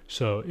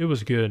 So it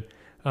was good.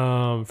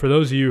 For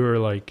those of you who are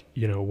like,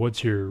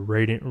 what's your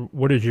rating?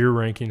 What is your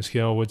ranking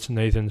scale? What's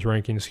Nathan's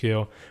ranking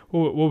scale?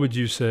 What would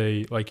you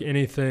say? Like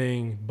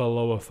anything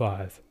below a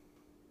 5?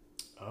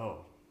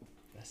 Oh,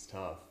 that's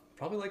tough.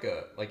 Probably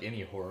like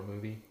any horror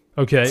movie.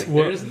 Okay, They're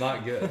well, just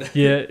not good.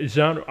 yeah,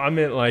 genre. I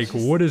meant like,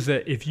 what is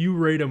that? If you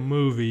rate a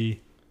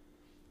movie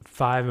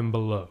 5 and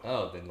below,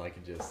 Oh, then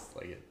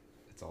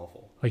it's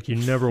awful. like you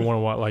never want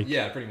to watch, like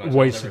Yeah, pretty much. I'll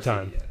waste never of see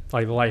time, it yet.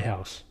 like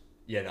Lighthouse.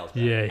 Yeah, that was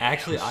bad. Yeah,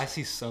 Actually, I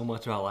see so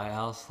much about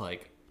Lighthouse.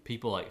 Like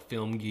people like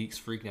film geeks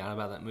freaking out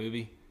about that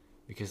movie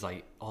because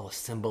like all the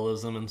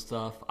symbolism and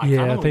stuff. I Yeah,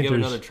 kind I of want to think give it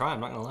there's- another try. I'm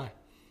not gonna lie.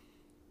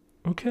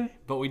 Okay.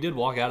 But we did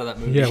walk out of that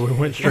movie. Yeah, we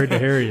went straight to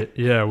Harriet.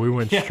 Yeah, we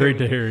went Yeah, straight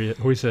we to Harriet.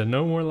 We said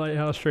no more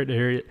Lighthouse, straight to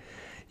Harriet.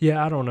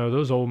 Yeah, I don't know,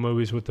 those old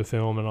movies with the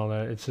film and all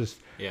that. It's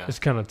just Yeah. it's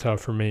kind of tough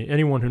for me.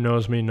 Anyone who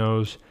knows me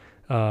knows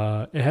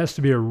it has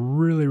to be a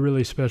really,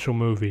 really special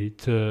movie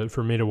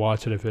for me to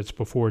watch it if it's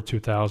before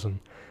 2000.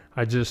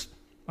 I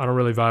don't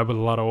really vibe with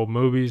a lot of old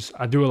movies.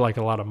 I do like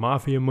a lot of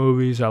mafia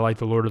movies. I like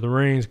the Lord of the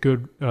Rings.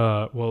 Lord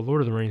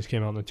of the Rings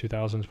came out in the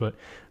 2000s, but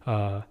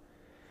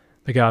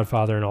The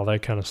Godfather and all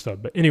that kind of stuff.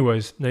 But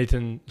anyways,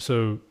 Nathan,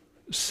 so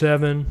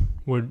 7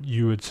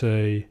 you would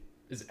say?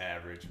 Is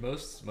average.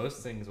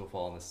 Most things will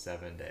fall in the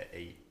 7 to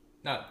 8.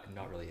 Not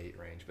really 8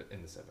 range, but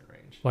in the 7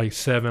 range. Like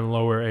 7,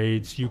 lower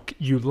 8s.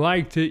 You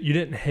liked it, you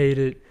didn't hate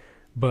it,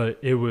 but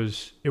it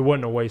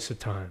wasn't a waste of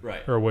time,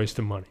 Right. or a waste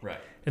of money. Right.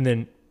 And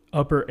then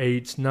upper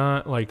 8s,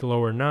 not like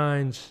lower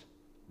 9s.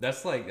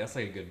 That's like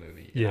a good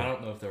movie. Yeah. I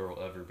don't know if there will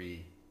ever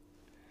be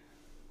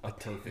a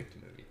perfect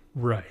movie.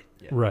 Right.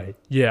 Yeah. Right.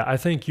 Yeah, I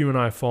think you and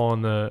I fall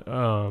in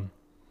the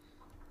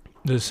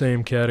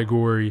same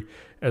category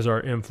as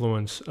our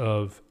influence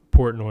of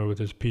Portnoy with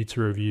his pizza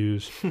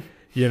reviews.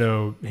 He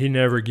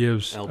never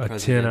gives El a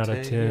 10 out of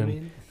Presidente, 10. you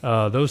mean?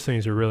 Those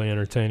things are really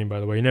entertaining, by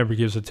the way. He never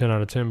gives a 10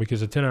 out of 10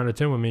 because a 10 out of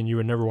 10 would mean you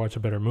would never watch a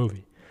better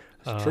movie.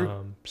 It's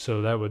true.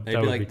 So that would Maybe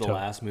like be the tough.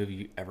 last movie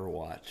you ever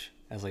watch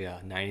as like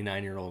a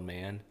 99-year-old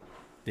man.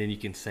 Then you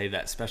can save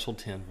that special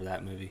 10 for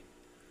that movie.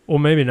 Well,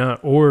 maybe not.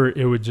 Or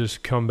it would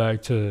just come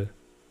back to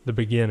the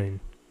beginning.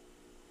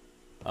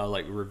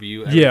 Like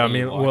review. Yeah, I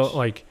everything you mean, well, watch.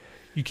 like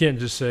you can't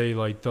just say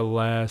like the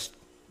last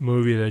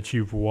movie that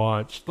you've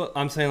watched. But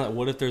I'm saying, like,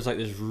 what if there's like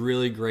this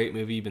really great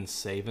movie you've been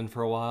saving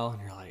for a while,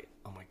 and you're like,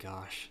 oh my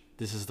gosh,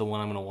 this is the one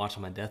I'm gonna watch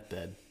on my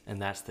deathbed,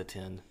 and that's the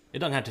 10. It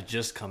doesn't have to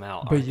just come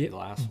out. But The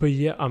last. But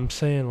yeah, I'm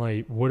saying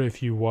like, what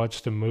if you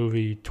watched a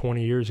movie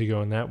 20 years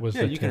ago and that was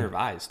Yeah, the you 10? can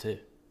revise too.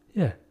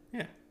 Yeah.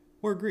 Yeah,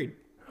 we're agreed.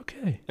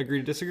 Okay. Agree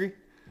to disagree.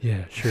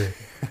 Yeah, sure.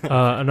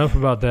 Enough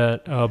about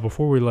that.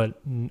 Before we let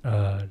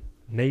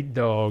Nate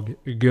Dogg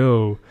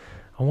go,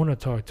 I want to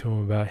talk to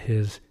him about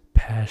his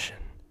passion.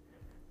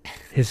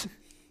 His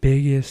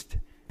biggest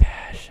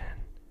passion.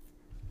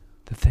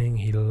 The thing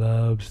he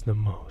loves the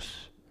most.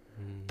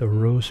 The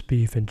roast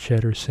beef and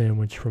cheddar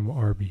sandwich from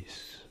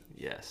Arby's.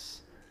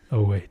 Yes.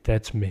 Oh, wait,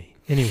 that's me.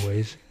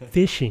 Anyways,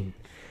 fishing.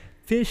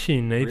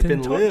 Fishing,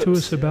 Nathan. Ripping Talk to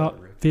lips. us about Yeah,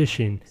 ripping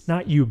fishing.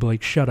 Not you,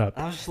 Blake. Shut up.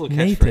 That was just a little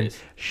Nathan, catchphrase.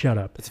 shut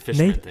up. It's a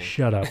fisherman Nate, thing.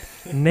 shut up.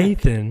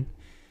 Nathan,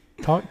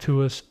 talk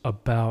to us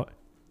about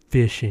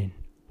fishing.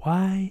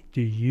 Why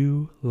do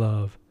you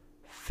love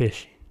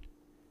fishing?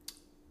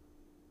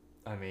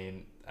 I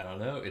mean, I don't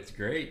know. It's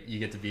great. You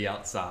get to be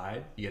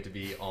outside. You get to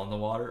be on the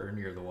water or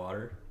near the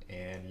water,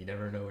 and you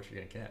never know what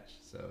you're gonna catch.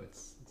 So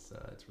it's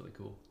really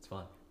cool. It's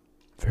fun.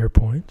 Fair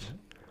points.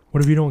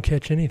 What if you don't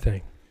catch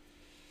anything?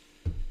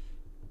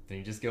 then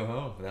you just go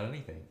home without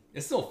anything.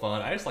 It's still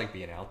fun. I just like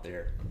being out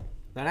there.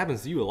 That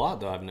happens to you a lot,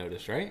 though. I've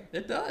noticed, right?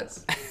 It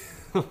does.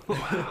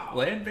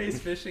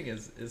 Land-based fishing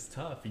is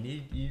tough.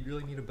 You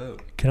really need a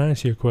boat. Can I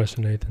ask you a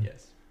question, Nathan?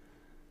 Yes.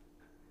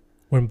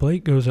 When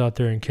Blake goes out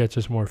there and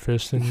catches more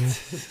fish than you,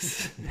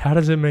 how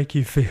does it make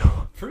you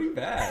feel? Pretty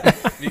bad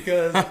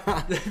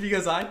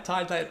because I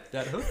tied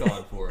that hook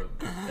on for him,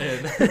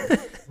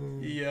 and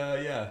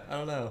yeah, I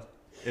don't know.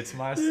 It's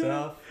my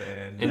stuff,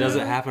 and It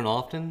doesn't happen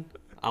often.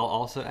 I'll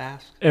also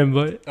ask. And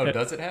Blake,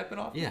 does it happen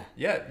often? Yeah.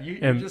 Yeah,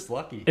 you're just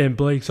lucky. and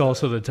Blake's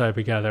also the type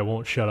of guy that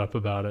won't shut up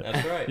about it.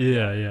 That's right.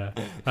 Yeah.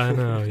 I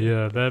know.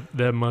 Yeah,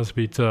 that must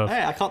be tough.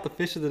 Hey, I caught the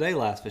fish of the day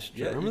last fishing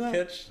trip. Yeah, Remember you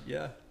that? catch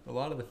a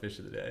lot of the fish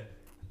of the day.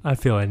 I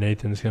feel like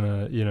Nathan's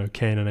gonna,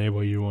 Cain and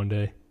Abel you one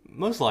day.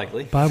 Most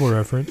likely. Bible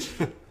reference.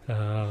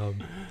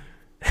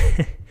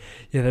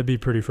 Yeah, that'd be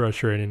pretty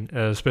frustrating,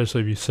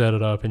 especially if you set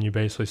it up and you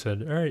basically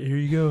said, "All right, here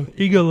you go,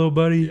 little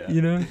buddy," Yeah.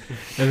 And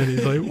then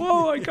he's like,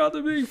 "Whoa, I caught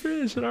the big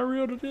fish and I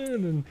reeled it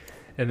in,"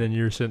 and then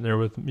you're sitting there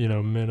with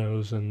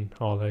minnows and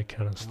all that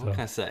kind of What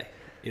can I stuff. say?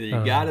 Either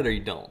you got it or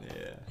you don't.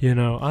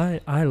 Yeah.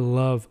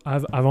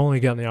 I've only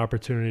gotten the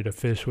opportunity to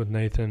fish with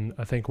Nathan,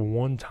 I think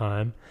one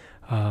time,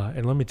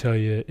 and let me tell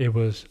you, it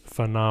was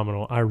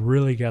phenomenal. I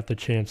really got the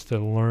chance to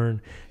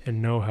learn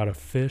and know how to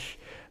fish.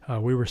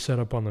 We were set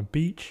up on the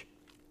beach,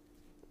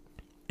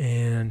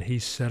 and he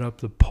set up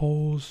the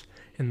poles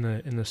in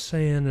the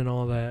sand and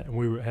all that, and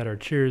we had our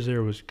chairs there.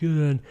 It was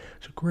good. It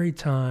was a great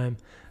time.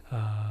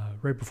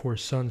 Right before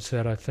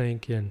sunset, I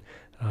think, and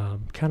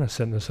kind of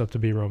setting this up to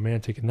be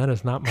romantic, and that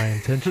is not my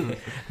intention. It's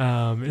like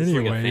a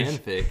Anyways,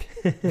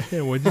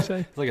 fanfic. what'd you say?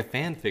 It's like a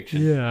fan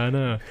fiction. Yeah, I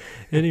know.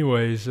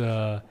 Anyways,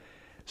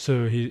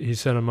 so he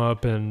set him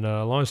up, and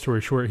long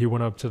story short, he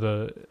went up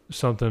to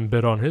something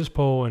bit on his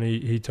pole, and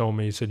he told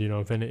me, he said,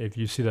 if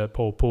you see that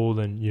pole pull,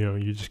 then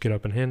you just get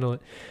up and handle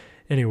it.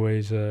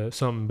 Anyways,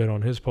 something bit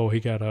on his pole. He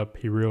got up,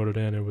 he reeled it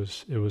in. It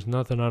was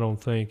nothing, I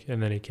don't think.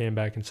 And then he came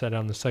back and sat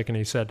down. The second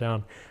he sat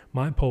down,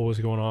 my pole was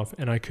going off,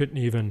 and I couldn't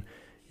even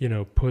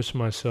push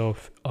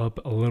myself up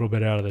a little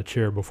bit out of the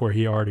chair before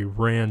he already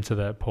ran to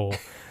that pole.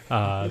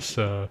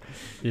 No,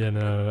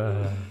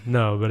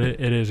 but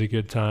it is a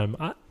good time.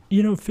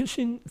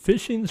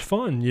 Fishing's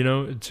fun,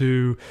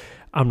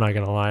 I'm not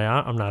going to lie.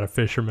 I'm not a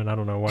fisherman. I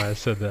don't know why I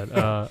said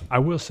that. I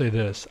will say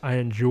this. I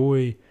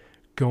enjoy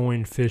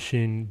going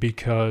fishing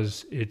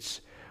because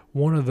it's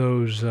one of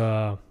those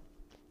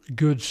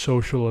good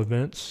social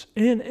events.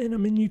 And I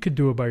mean, you could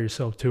do it by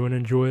yourself too and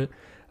enjoy it.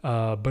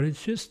 But it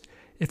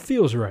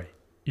feels right.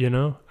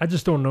 I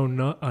just don't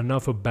know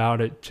enough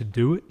about it to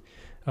do it.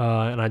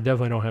 And I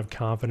definitely don't have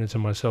confidence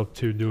in myself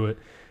to do it,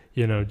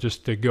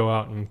 just to go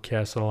out and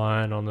cast a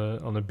line on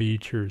the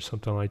beach or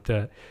something like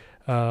that.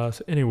 So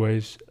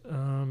anyways,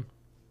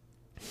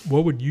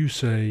 what would you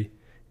say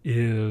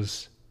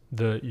is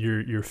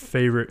your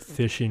favorite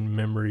fishing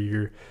memory,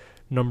 your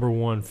number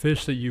one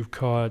fish that you've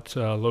caught,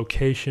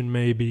 location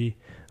maybe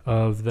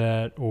of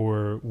that,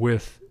 or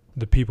with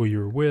the people you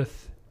were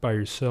with, by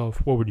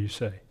yourself? What would you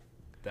say?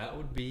 That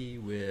would be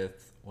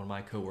with one of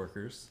my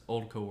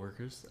old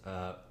coworkers,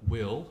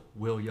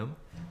 William.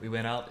 We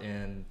went out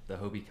in the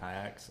Hobie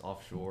kayaks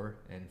offshore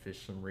and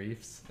fished some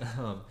reefs,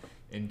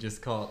 and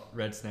just caught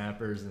red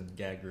snappers and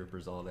gag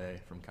groupers all day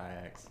from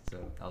kayaks. So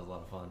that was a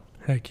lot of fun.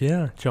 Heck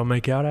yeah. Did y'all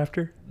make out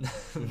after?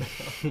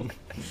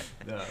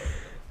 No.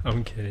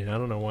 I'm kidding. I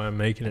don't know why I'm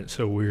making it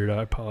so weird.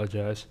 I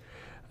apologize.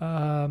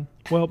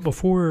 Well,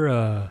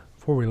 before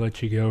we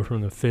let you go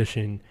from the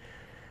fishing,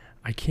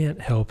 I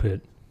can't help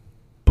it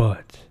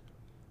but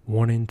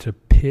wanting to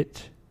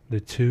pit the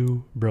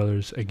two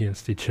brothers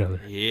against each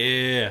other.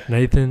 Yeah.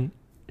 Nathan,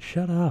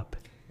 shut up.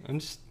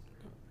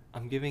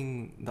 I'm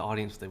giving the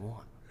audience what they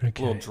want.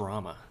 Okay. A little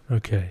drama.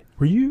 Okay.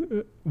 Were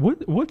you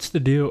what's the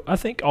deal? I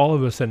think all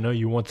of us that know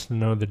you wants to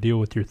know the deal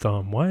with your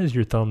thumb. Why is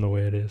your thumb the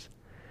way it is?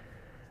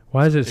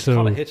 Why is it It's so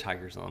called a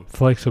hitchhiker's thumb.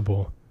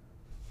 flexible?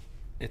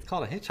 It's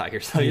called a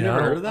hitchhiker's thumb. You Yeah, I never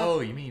don't- heard of that? Oh,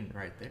 you mean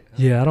right there?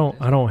 Yeah,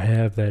 I don't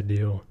have that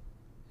deal.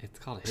 It's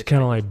called a It's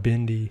kind of hitchhiker's like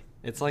bendy.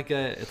 It's like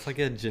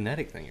a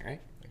genetic thing,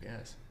 right? I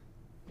guess.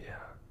 Yeah.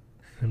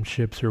 Them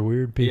ships are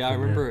weird people. Yeah, I man.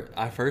 remember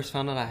I first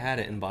found out I had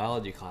it in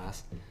biology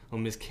class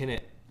when Miss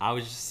Kennett. I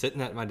was just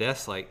sitting at my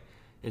desk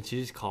and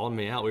she just called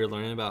me out. We were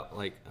learning about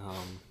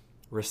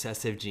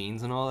recessive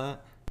genes and all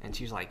that, and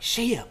she was like,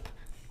 "Ship,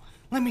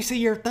 let me see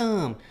your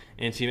thumb."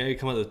 And she made me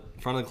come up to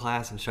the front of the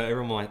class and show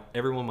everyone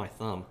my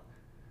thumb,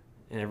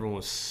 and everyone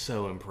was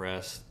so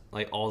impressed.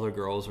 Like all the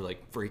girls were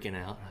like freaking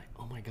out. Like,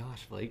 "Oh my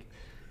gosh, Blake,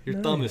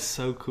 your thumb is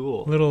so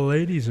cool." Little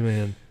ladies,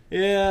 man.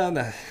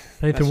 Yeah.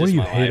 Nathan, what do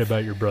you hate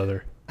about your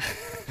brother?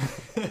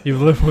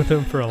 You've lived with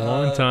him for a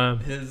long time.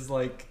 His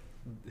luck,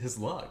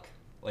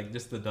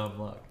 just the dumb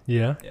luck.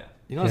 Yeah. Yeah.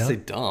 You don't have to Yeah.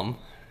 say dumb.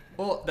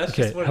 Well, that's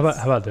Okay. just what How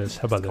it's about this?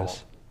 How about this?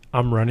 called.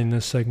 I'm running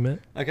this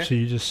segment. Okay. So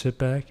you just sit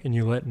back and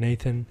you let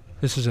Nathan.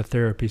 This is a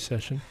therapy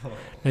session.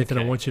 Nathan,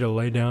 I Okay. want you to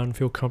lay down and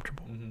feel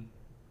comfortable. Mhm.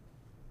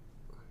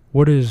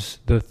 What is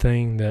the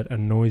thing that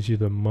annoys you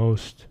the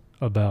most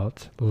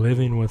about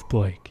living with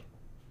Blake?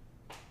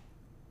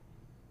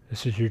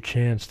 This is your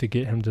chance to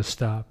get him to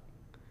stop.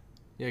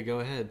 Yeah,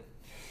 go ahead.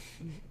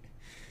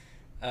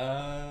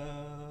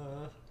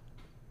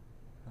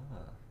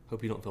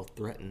 Hope you don't feel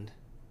threatened.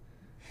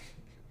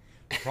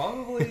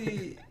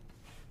 Probably.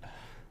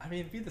 I mean,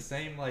 it'd be the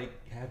same, like,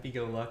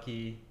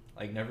 happy-go-lucky,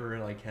 like, never,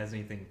 like, has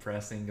anything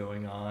pressing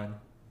going on.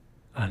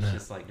 I He's know.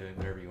 just, like, doing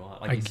whatever you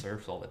want. Like, he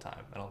surfs all the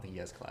time. I don't think he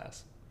has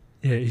class.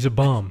 Yeah, he's a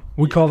bum.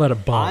 We call that a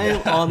bum. I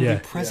am on Yeah. the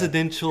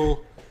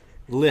presidential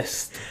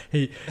list.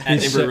 He At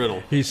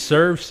Embry-Riddle. He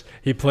surfs,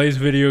 he plays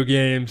video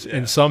games, Yeah.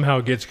 and somehow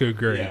gets good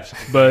grades. Yeah.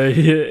 But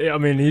I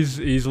mean,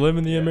 he's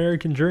living the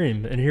American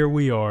dream, and here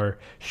we are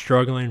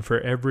struggling for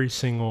every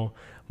single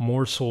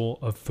morsel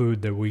of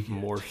food that we get.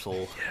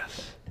 Morsel.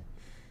 Yes,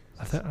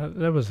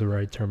 that was the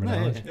right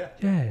terminology. Yeah.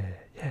 Yeah,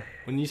 yeah.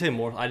 When you say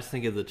morsel, I just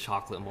think of the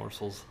chocolate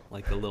morsels,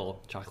 like the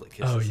little chocolate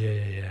kisses. Oh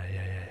yeah.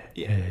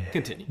 Yeah.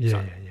 Continue. Yeah,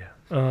 Sorry.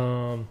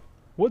 yeah.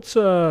 What's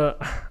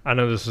I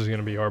know this is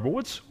gonna be hard, but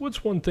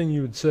what's one thing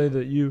you would say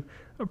that you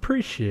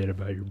appreciate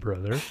about your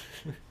brother?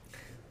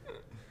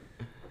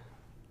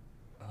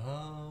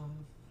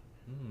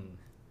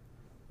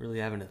 Really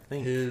having to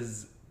think.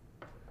 His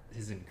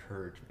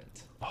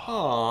encouragement.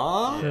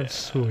 Aww. That's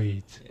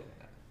sweet. Yeah.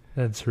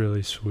 That's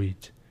really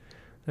sweet.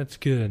 That's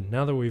good.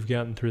 Now that we've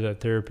gotten through that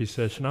therapy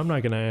session, I'm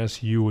not going to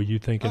ask you what you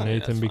think of Oh, yeah,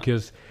 Nathan that's fine.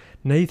 because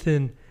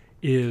Nathan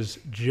is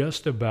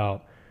just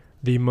about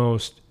the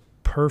most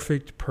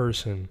perfect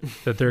person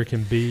that there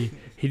can be.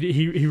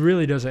 He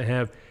really doesn't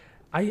have.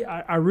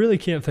 I really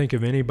can't think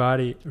of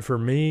anybody. For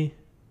me,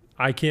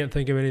 I can't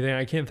think of anything.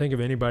 I can't think of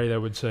anybody that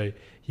would say,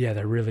 yeah,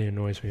 that really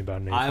annoys me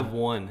about Nathan. I have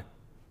one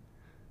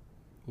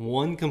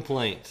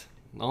complaint.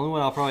 The only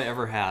one I'll probably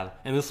ever have,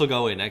 and this will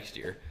go away next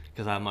year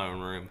because I have my own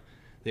room.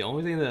 The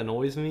only thing that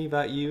annoys me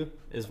about you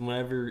is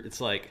whenever it's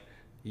like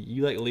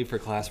you like leave for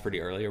class pretty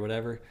early or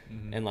whatever,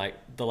 and like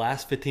the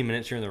last 15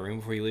 minutes you're in the room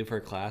before you leave for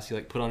class, you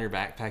like put on your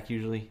backpack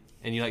usually,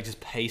 and you like just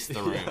pace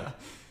the room.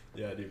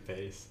 Yeah, I do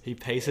pace. He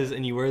paces,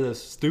 and you wear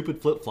those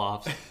stupid flip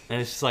flops,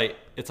 and it's just like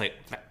flap,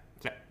 flap,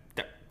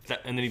 flap,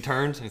 flap, and then he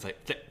turns, and he's like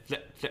flap,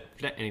 flap, flap,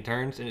 flap, and he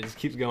turns, and it just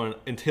keeps going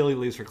until he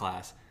leaves for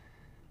class.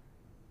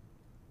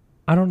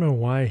 I don't know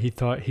why he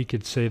thought he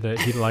could say that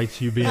he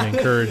likes you being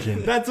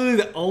encouraging. That's really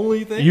the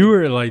only thing. You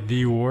were like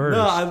the worst.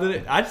 No,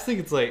 I just think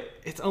it's like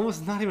it's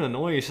almost not even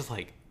annoying. It's just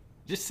like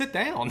just sit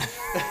down.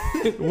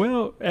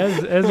 Well,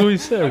 as we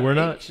said, we're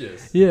not.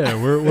 Anxious. Yeah,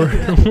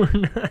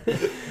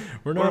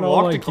 we're not all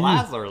walk like to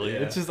class you. early. Yeah.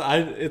 It's just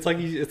it's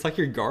like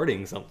you're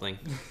guarding something.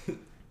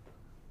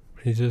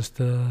 He just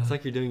It's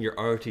like you're doing your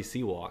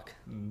ROTC walk.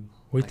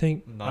 we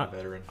think Not a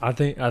veteran. I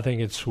think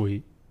it's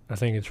sweet. I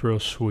think it's real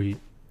sweet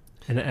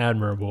and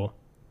admirable.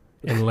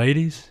 And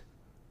ladies,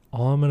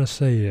 all I'm gonna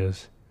say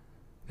is,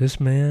 this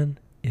man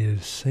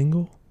is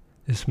single.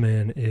 This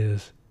man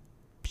is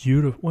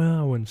beautiful. Well,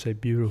 I wouldn't say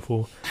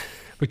beautiful,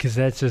 because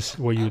that's just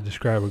what you would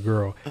describe a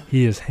girl.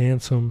 He is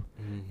handsome.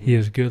 He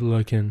is good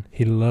looking.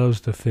 He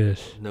loves to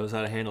fish. Knows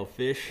how to handle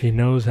fish. He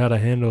knows how to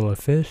handle a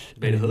fish.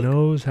 Bait a And he hook.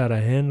 knows how to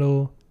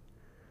handle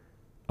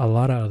a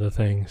lot of other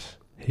things.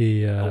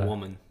 He A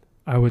woman.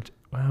 I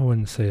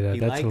wouldn't say that. He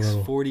That's likes a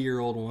little.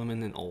 40-year-old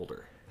women and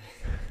older.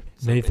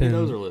 So Nathan- if any of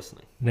those are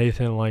listening.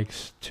 Nathan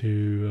likes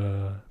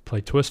to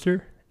play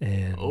Twister,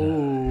 and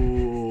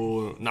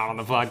Oh, not on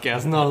the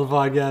podcast. Not on the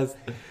podcast.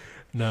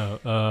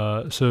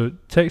 no. So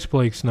text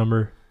Blake's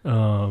number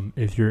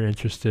if you're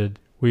interested.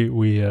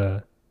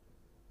 We're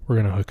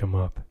gonna hook him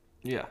up.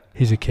 Yeah.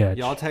 He's a catch.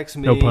 Y'all text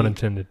me. No pun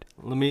intended.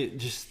 Let me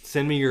just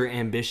send me your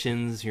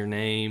ambitions, your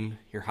name,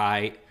 your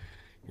height,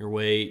 your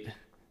weight,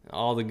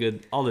 all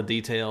the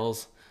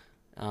details.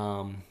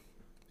 And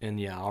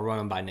yeah, I'll run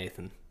them by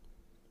Nathan.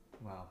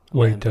 Wow. Let him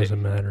Weight pick.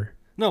 doesn't matter.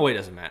 No, weight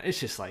doesn't matter. It's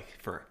just like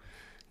for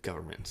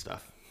government and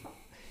stuff.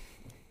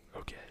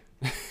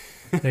 Okay.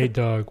 Hey,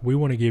 Doug, we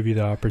want to give you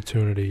the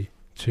opportunity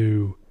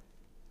to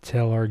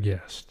tell our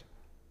guest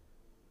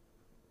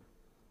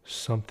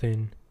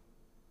something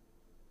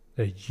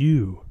that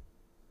you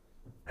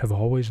have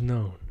always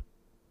known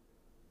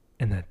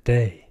and that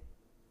they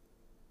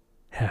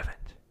haven't.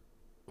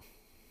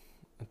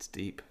 That's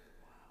deep.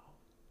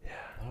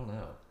 I don't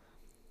know.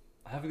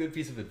 I have a good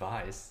piece of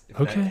advice. If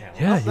Okay. That counts.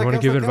 Yeah, That you want to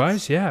counts, give that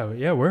advice?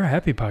 Yeah, we're a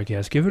happy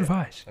podcast. Give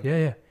advice.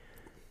 Okay. Yeah.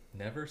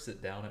 Never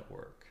sit down at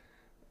work.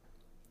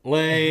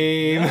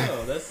 Lame.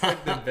 No, that's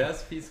like the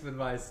best piece of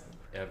advice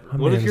ever. I'm-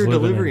 What if man's you're a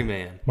living delivery in-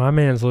 man? My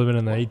man's living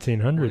in the What if you're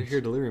a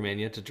 1800s. delivery man?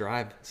 You have to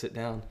drive, sit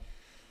down.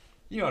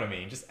 You know what I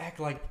mean? Just act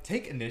like,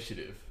 take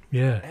initiative.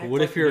 Yeah. Act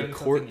What like if you're a doing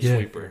court something you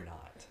sweeper? you're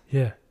not.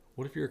 Yeah.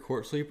 What if you're a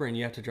court sweeper and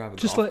you have to drive a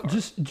Just golf let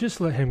cart? just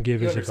let him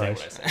give You his understand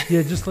advice. what I said.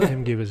 Yeah, just let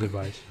him give his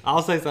advice.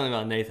 I'll say something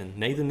about Nathan.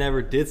 Nathan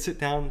never did sit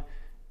down.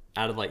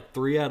 Out of like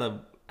 3 out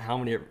of how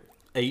many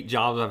 8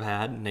 jobs I've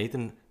had,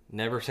 Nathan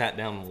never sat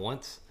down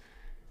once.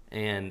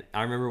 And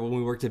I remember when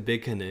we worked at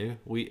Big Canoe,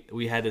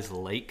 we had this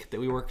lake that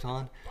we worked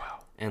on.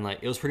 Wow. And like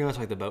it was pretty much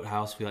like the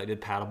boathouse. We like did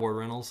paddleboard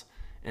rentals,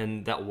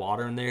 and that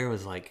water in there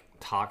was like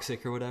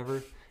toxic or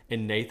whatever.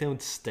 And Nathan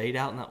stayed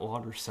out in that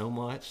water so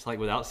much, like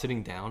without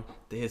sitting down,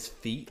 that his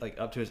feet like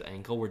up to his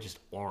ankle were just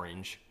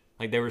orange.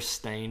 Like they were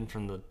stained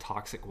from the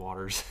toxic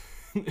waters.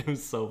 It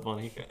was so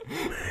funny.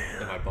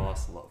 And my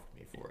boss loved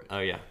me for it. Oh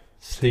yeah,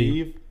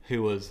 Steve,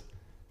 whose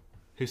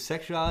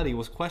sexuality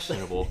was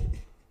questionable,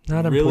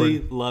 Not really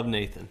important. loved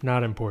Nathan.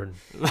 Not important.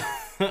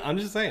 I'm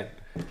just saying.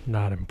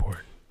 Not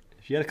important.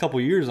 If you had a couple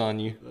years on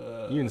you,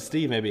 you and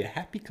Steve may be a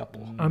happy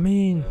couple. I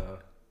mean,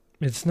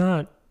 it's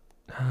not.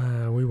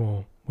 We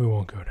won't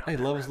go down. Hey,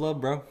 love is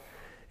love, bro.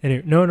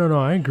 Anyway, no.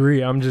 I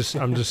agree. I'm just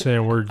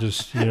saying we're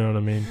just. You know what I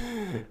mean.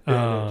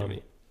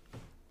 Jimmy.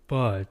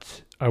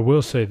 But I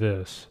will say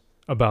this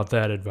about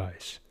that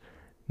advice: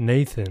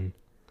 Nathan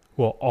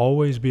will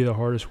always be the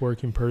hardest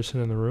working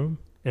person in the room,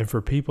 and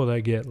for people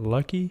that get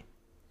lucky,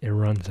 it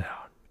runs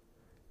out.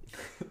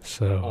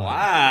 So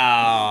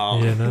Wow.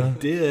 you know.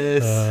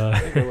 Dis.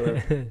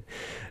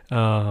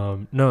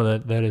 No,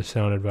 that is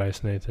sound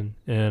advice, Nathan.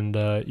 And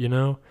you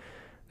know,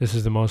 this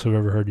is the most I've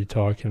ever heard you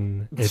talk,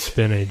 and it's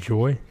been a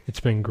joy. It's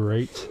been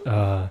great.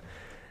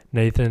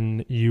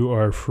 Nathan, you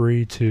are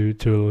free to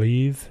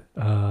leave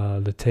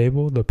the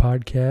table, the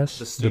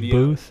podcast, the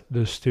booth,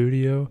 the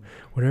studio,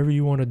 whatever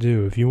you want to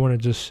do. If you want to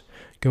just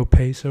go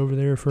pace over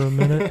there for a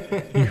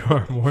minute, you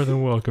are more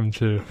than welcome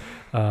to.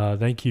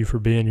 Thank you for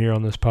being here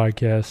on this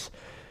podcast.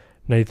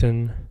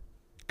 Nathan,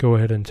 go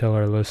ahead and tell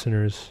our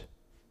listeners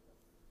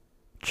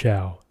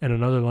ciao in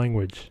another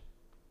language.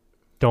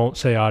 Don't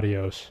say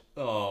adios.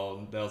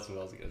 Oh, that's what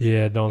I was going to say.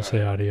 Yeah, don't say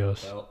All right.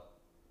 adios. Well,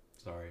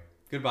 sorry.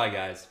 Goodbye,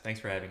 guys. Thanks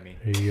for having me.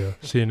 There you go.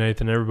 See you,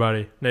 Nathan.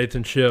 Everybody.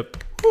 Nathan Ship.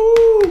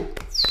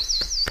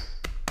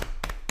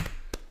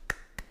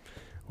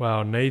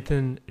 Wow,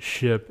 Nathan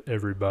Ship,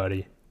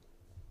 everybody.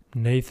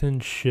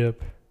 Nathan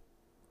Ship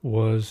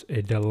was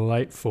a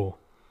delightful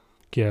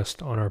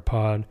guest on our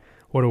pod.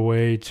 What a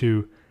way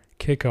to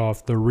kick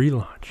off the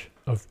relaunch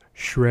of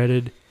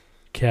Shredded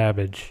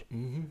Cabbage.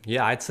 Mm-hmm.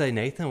 Yeah, I'd say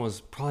Nathan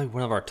was probably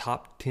one of our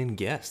top 10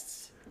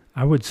 guests.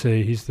 I would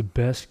say he's the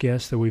best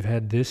guest that we've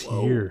had this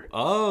year.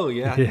 Oh,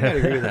 yeah. I think I'd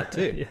agree with that,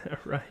 too. Yeah,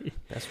 right.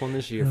 That's one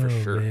this year for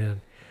sure.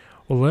 Man.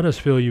 Well, let us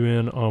fill you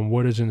in on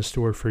what is in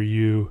store for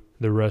you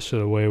the rest of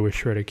the way with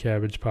Shredded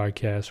Cabbage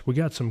Podcast. We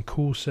got some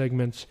cool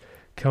segments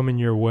coming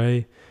your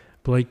way.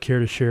 Blake, care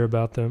to share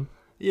about them?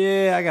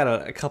 Yeah, I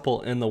got a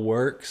couple in the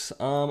works.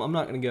 I'm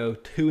not going to go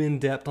too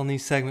in-depth on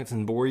these segments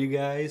and bore you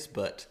guys,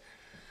 but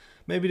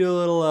maybe do a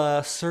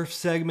little surf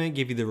segment,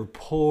 give you the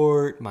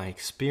report, my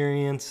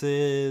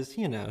experiences,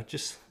 you know,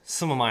 just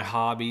some of my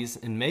hobbies,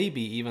 and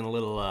maybe even a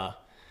little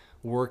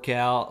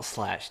workout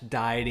 /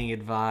 dieting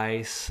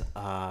advice,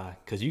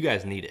 because you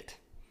guys need it.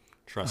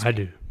 Trust me. I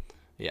do.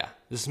 Yeah.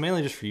 This is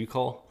mainly just for you,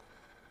 Cole.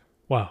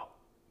 Wow.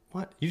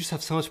 What? You just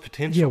have so much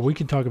potential. Yeah, we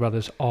can talk about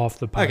this off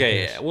the podcast.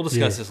 Okay, yeah, we'll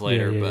discuss this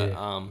later, yeah.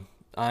 but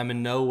I'm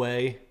in no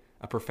way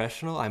a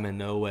professional. I'm in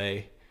no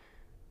way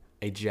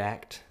a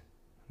jacked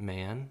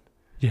man,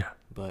 Yeah,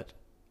 but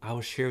I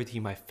will share with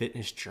you my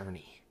fitness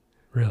journey.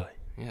 really.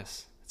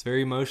 Yes, it's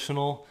very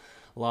emotional.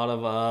 A lot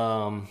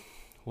of,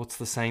 what's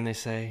the saying they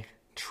say?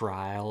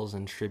 Trials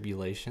and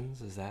tribulations.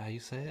 Is that how you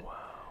say it? Wow.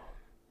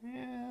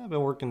 Yeah, I've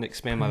been working to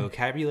expand my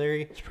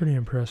vocabulary. It's pretty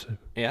impressive.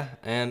 Yeah,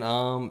 and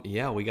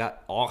yeah, we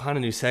got all kind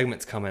of new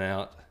segments coming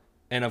out.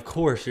 And of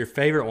course, your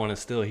favorite one is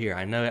still here.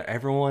 I know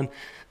everyone,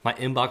 my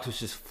inbox was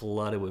just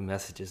flooded with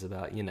messages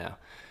about, you know,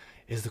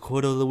 is the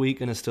quote of the week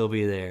going to still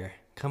be there?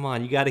 Come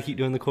on, you got to keep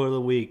doing the quote of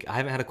the week. I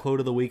haven't had a quote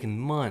of the week in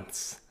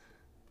months.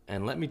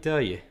 And let me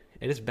tell you,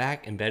 it is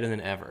back and better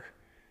than ever.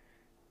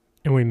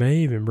 And we may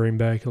even bring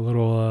back a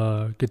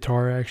little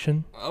guitar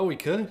action. Oh, we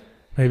could?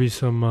 Maybe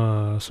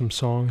some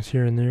songs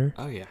here and there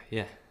Oh, yeah,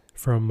 yeah.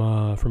 from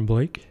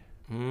Blake.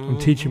 I'm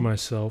teaching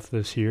myself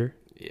this year,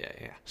 Yeah,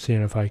 yeah.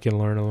 seeing if I can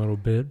learn a little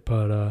bit.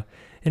 But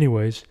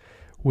anyways,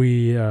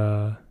 we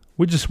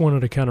just wanted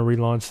to kind of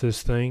relaunch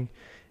this thing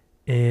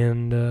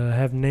and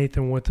have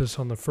Nathan with us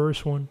on the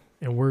first one.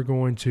 And we're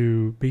going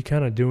to be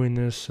kind of doing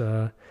this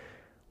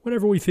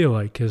whenever we feel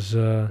like, because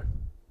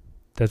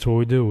that's what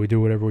we do. We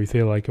do whatever we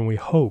feel like, and we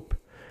hope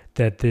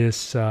that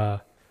this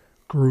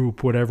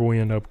group, whatever we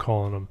end up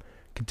calling them,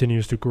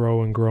 continues to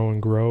grow and grow and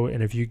grow.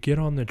 And if you get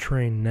on the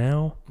train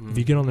now, if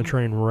you get on the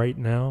train right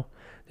now,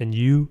 then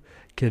you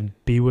could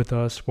be with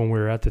us when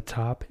we're at the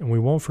top, and we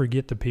won't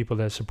forget the people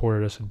that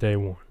supported us at day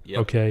one. Yep,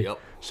 okay? Yep.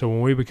 So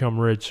when we become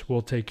rich,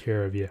 we'll take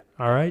care of you.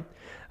 All right?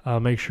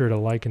 Make sure to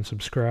like and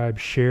subscribe,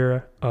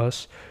 share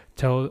us,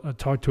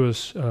 talk to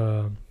us,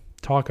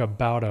 talk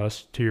about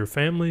us to your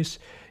families,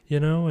 you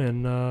know,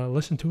 and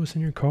listen to us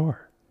in your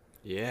car.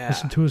 Yeah.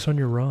 Listen to us on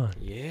your run,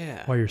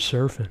 Yeah. while you're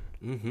surfing,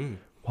 Mm-hmm.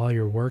 while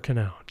you're working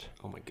out,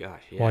 Oh, my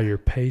gosh, yeah. while you're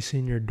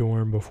pacing your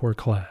dorm before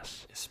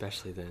class.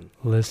 Especially then.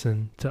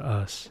 Listen to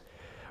us.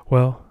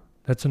 Well,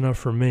 that's enough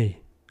for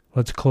me.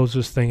 Let's close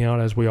this thing out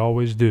as we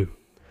always do,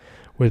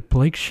 with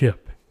Blake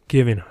Ship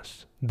giving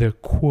us the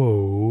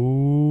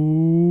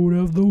quote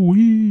of the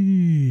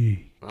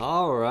week.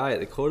 All right,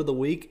 the quote of the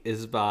week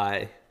is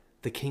by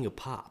the King of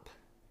Pop,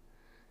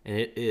 and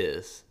it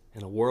is,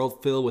 in a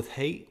world filled with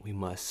hate, we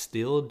must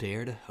still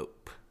dare to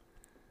hope.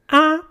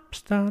 I'm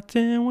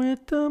starting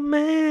with the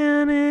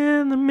man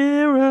in the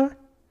mirror.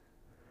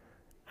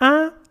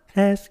 I'm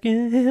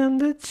asking him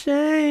to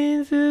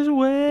change his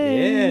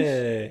ways.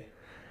 Yeah.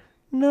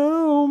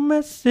 No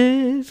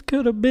message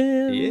could have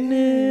been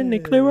any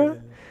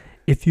clearer.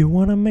 If you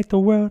want to make the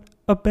world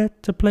a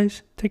better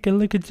place, take a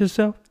look at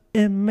yourself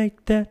and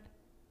make that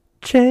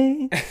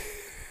change.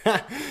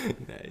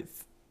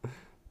 Nice.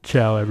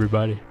 Ciao,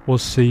 everybody. We'll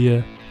see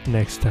you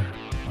next time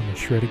on the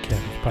Shredded Cabbage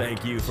Podcast.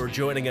 Thank you for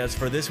joining us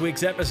for this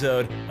week's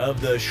episode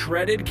of the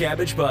Shredded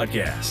Cabbage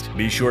Podcast.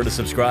 Be sure to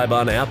subscribe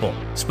on Apple,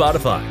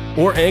 Spotify,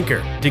 or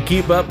Anchor to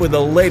keep up with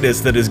the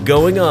latest that is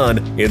going on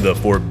in the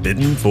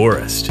Forbidden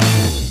Forest.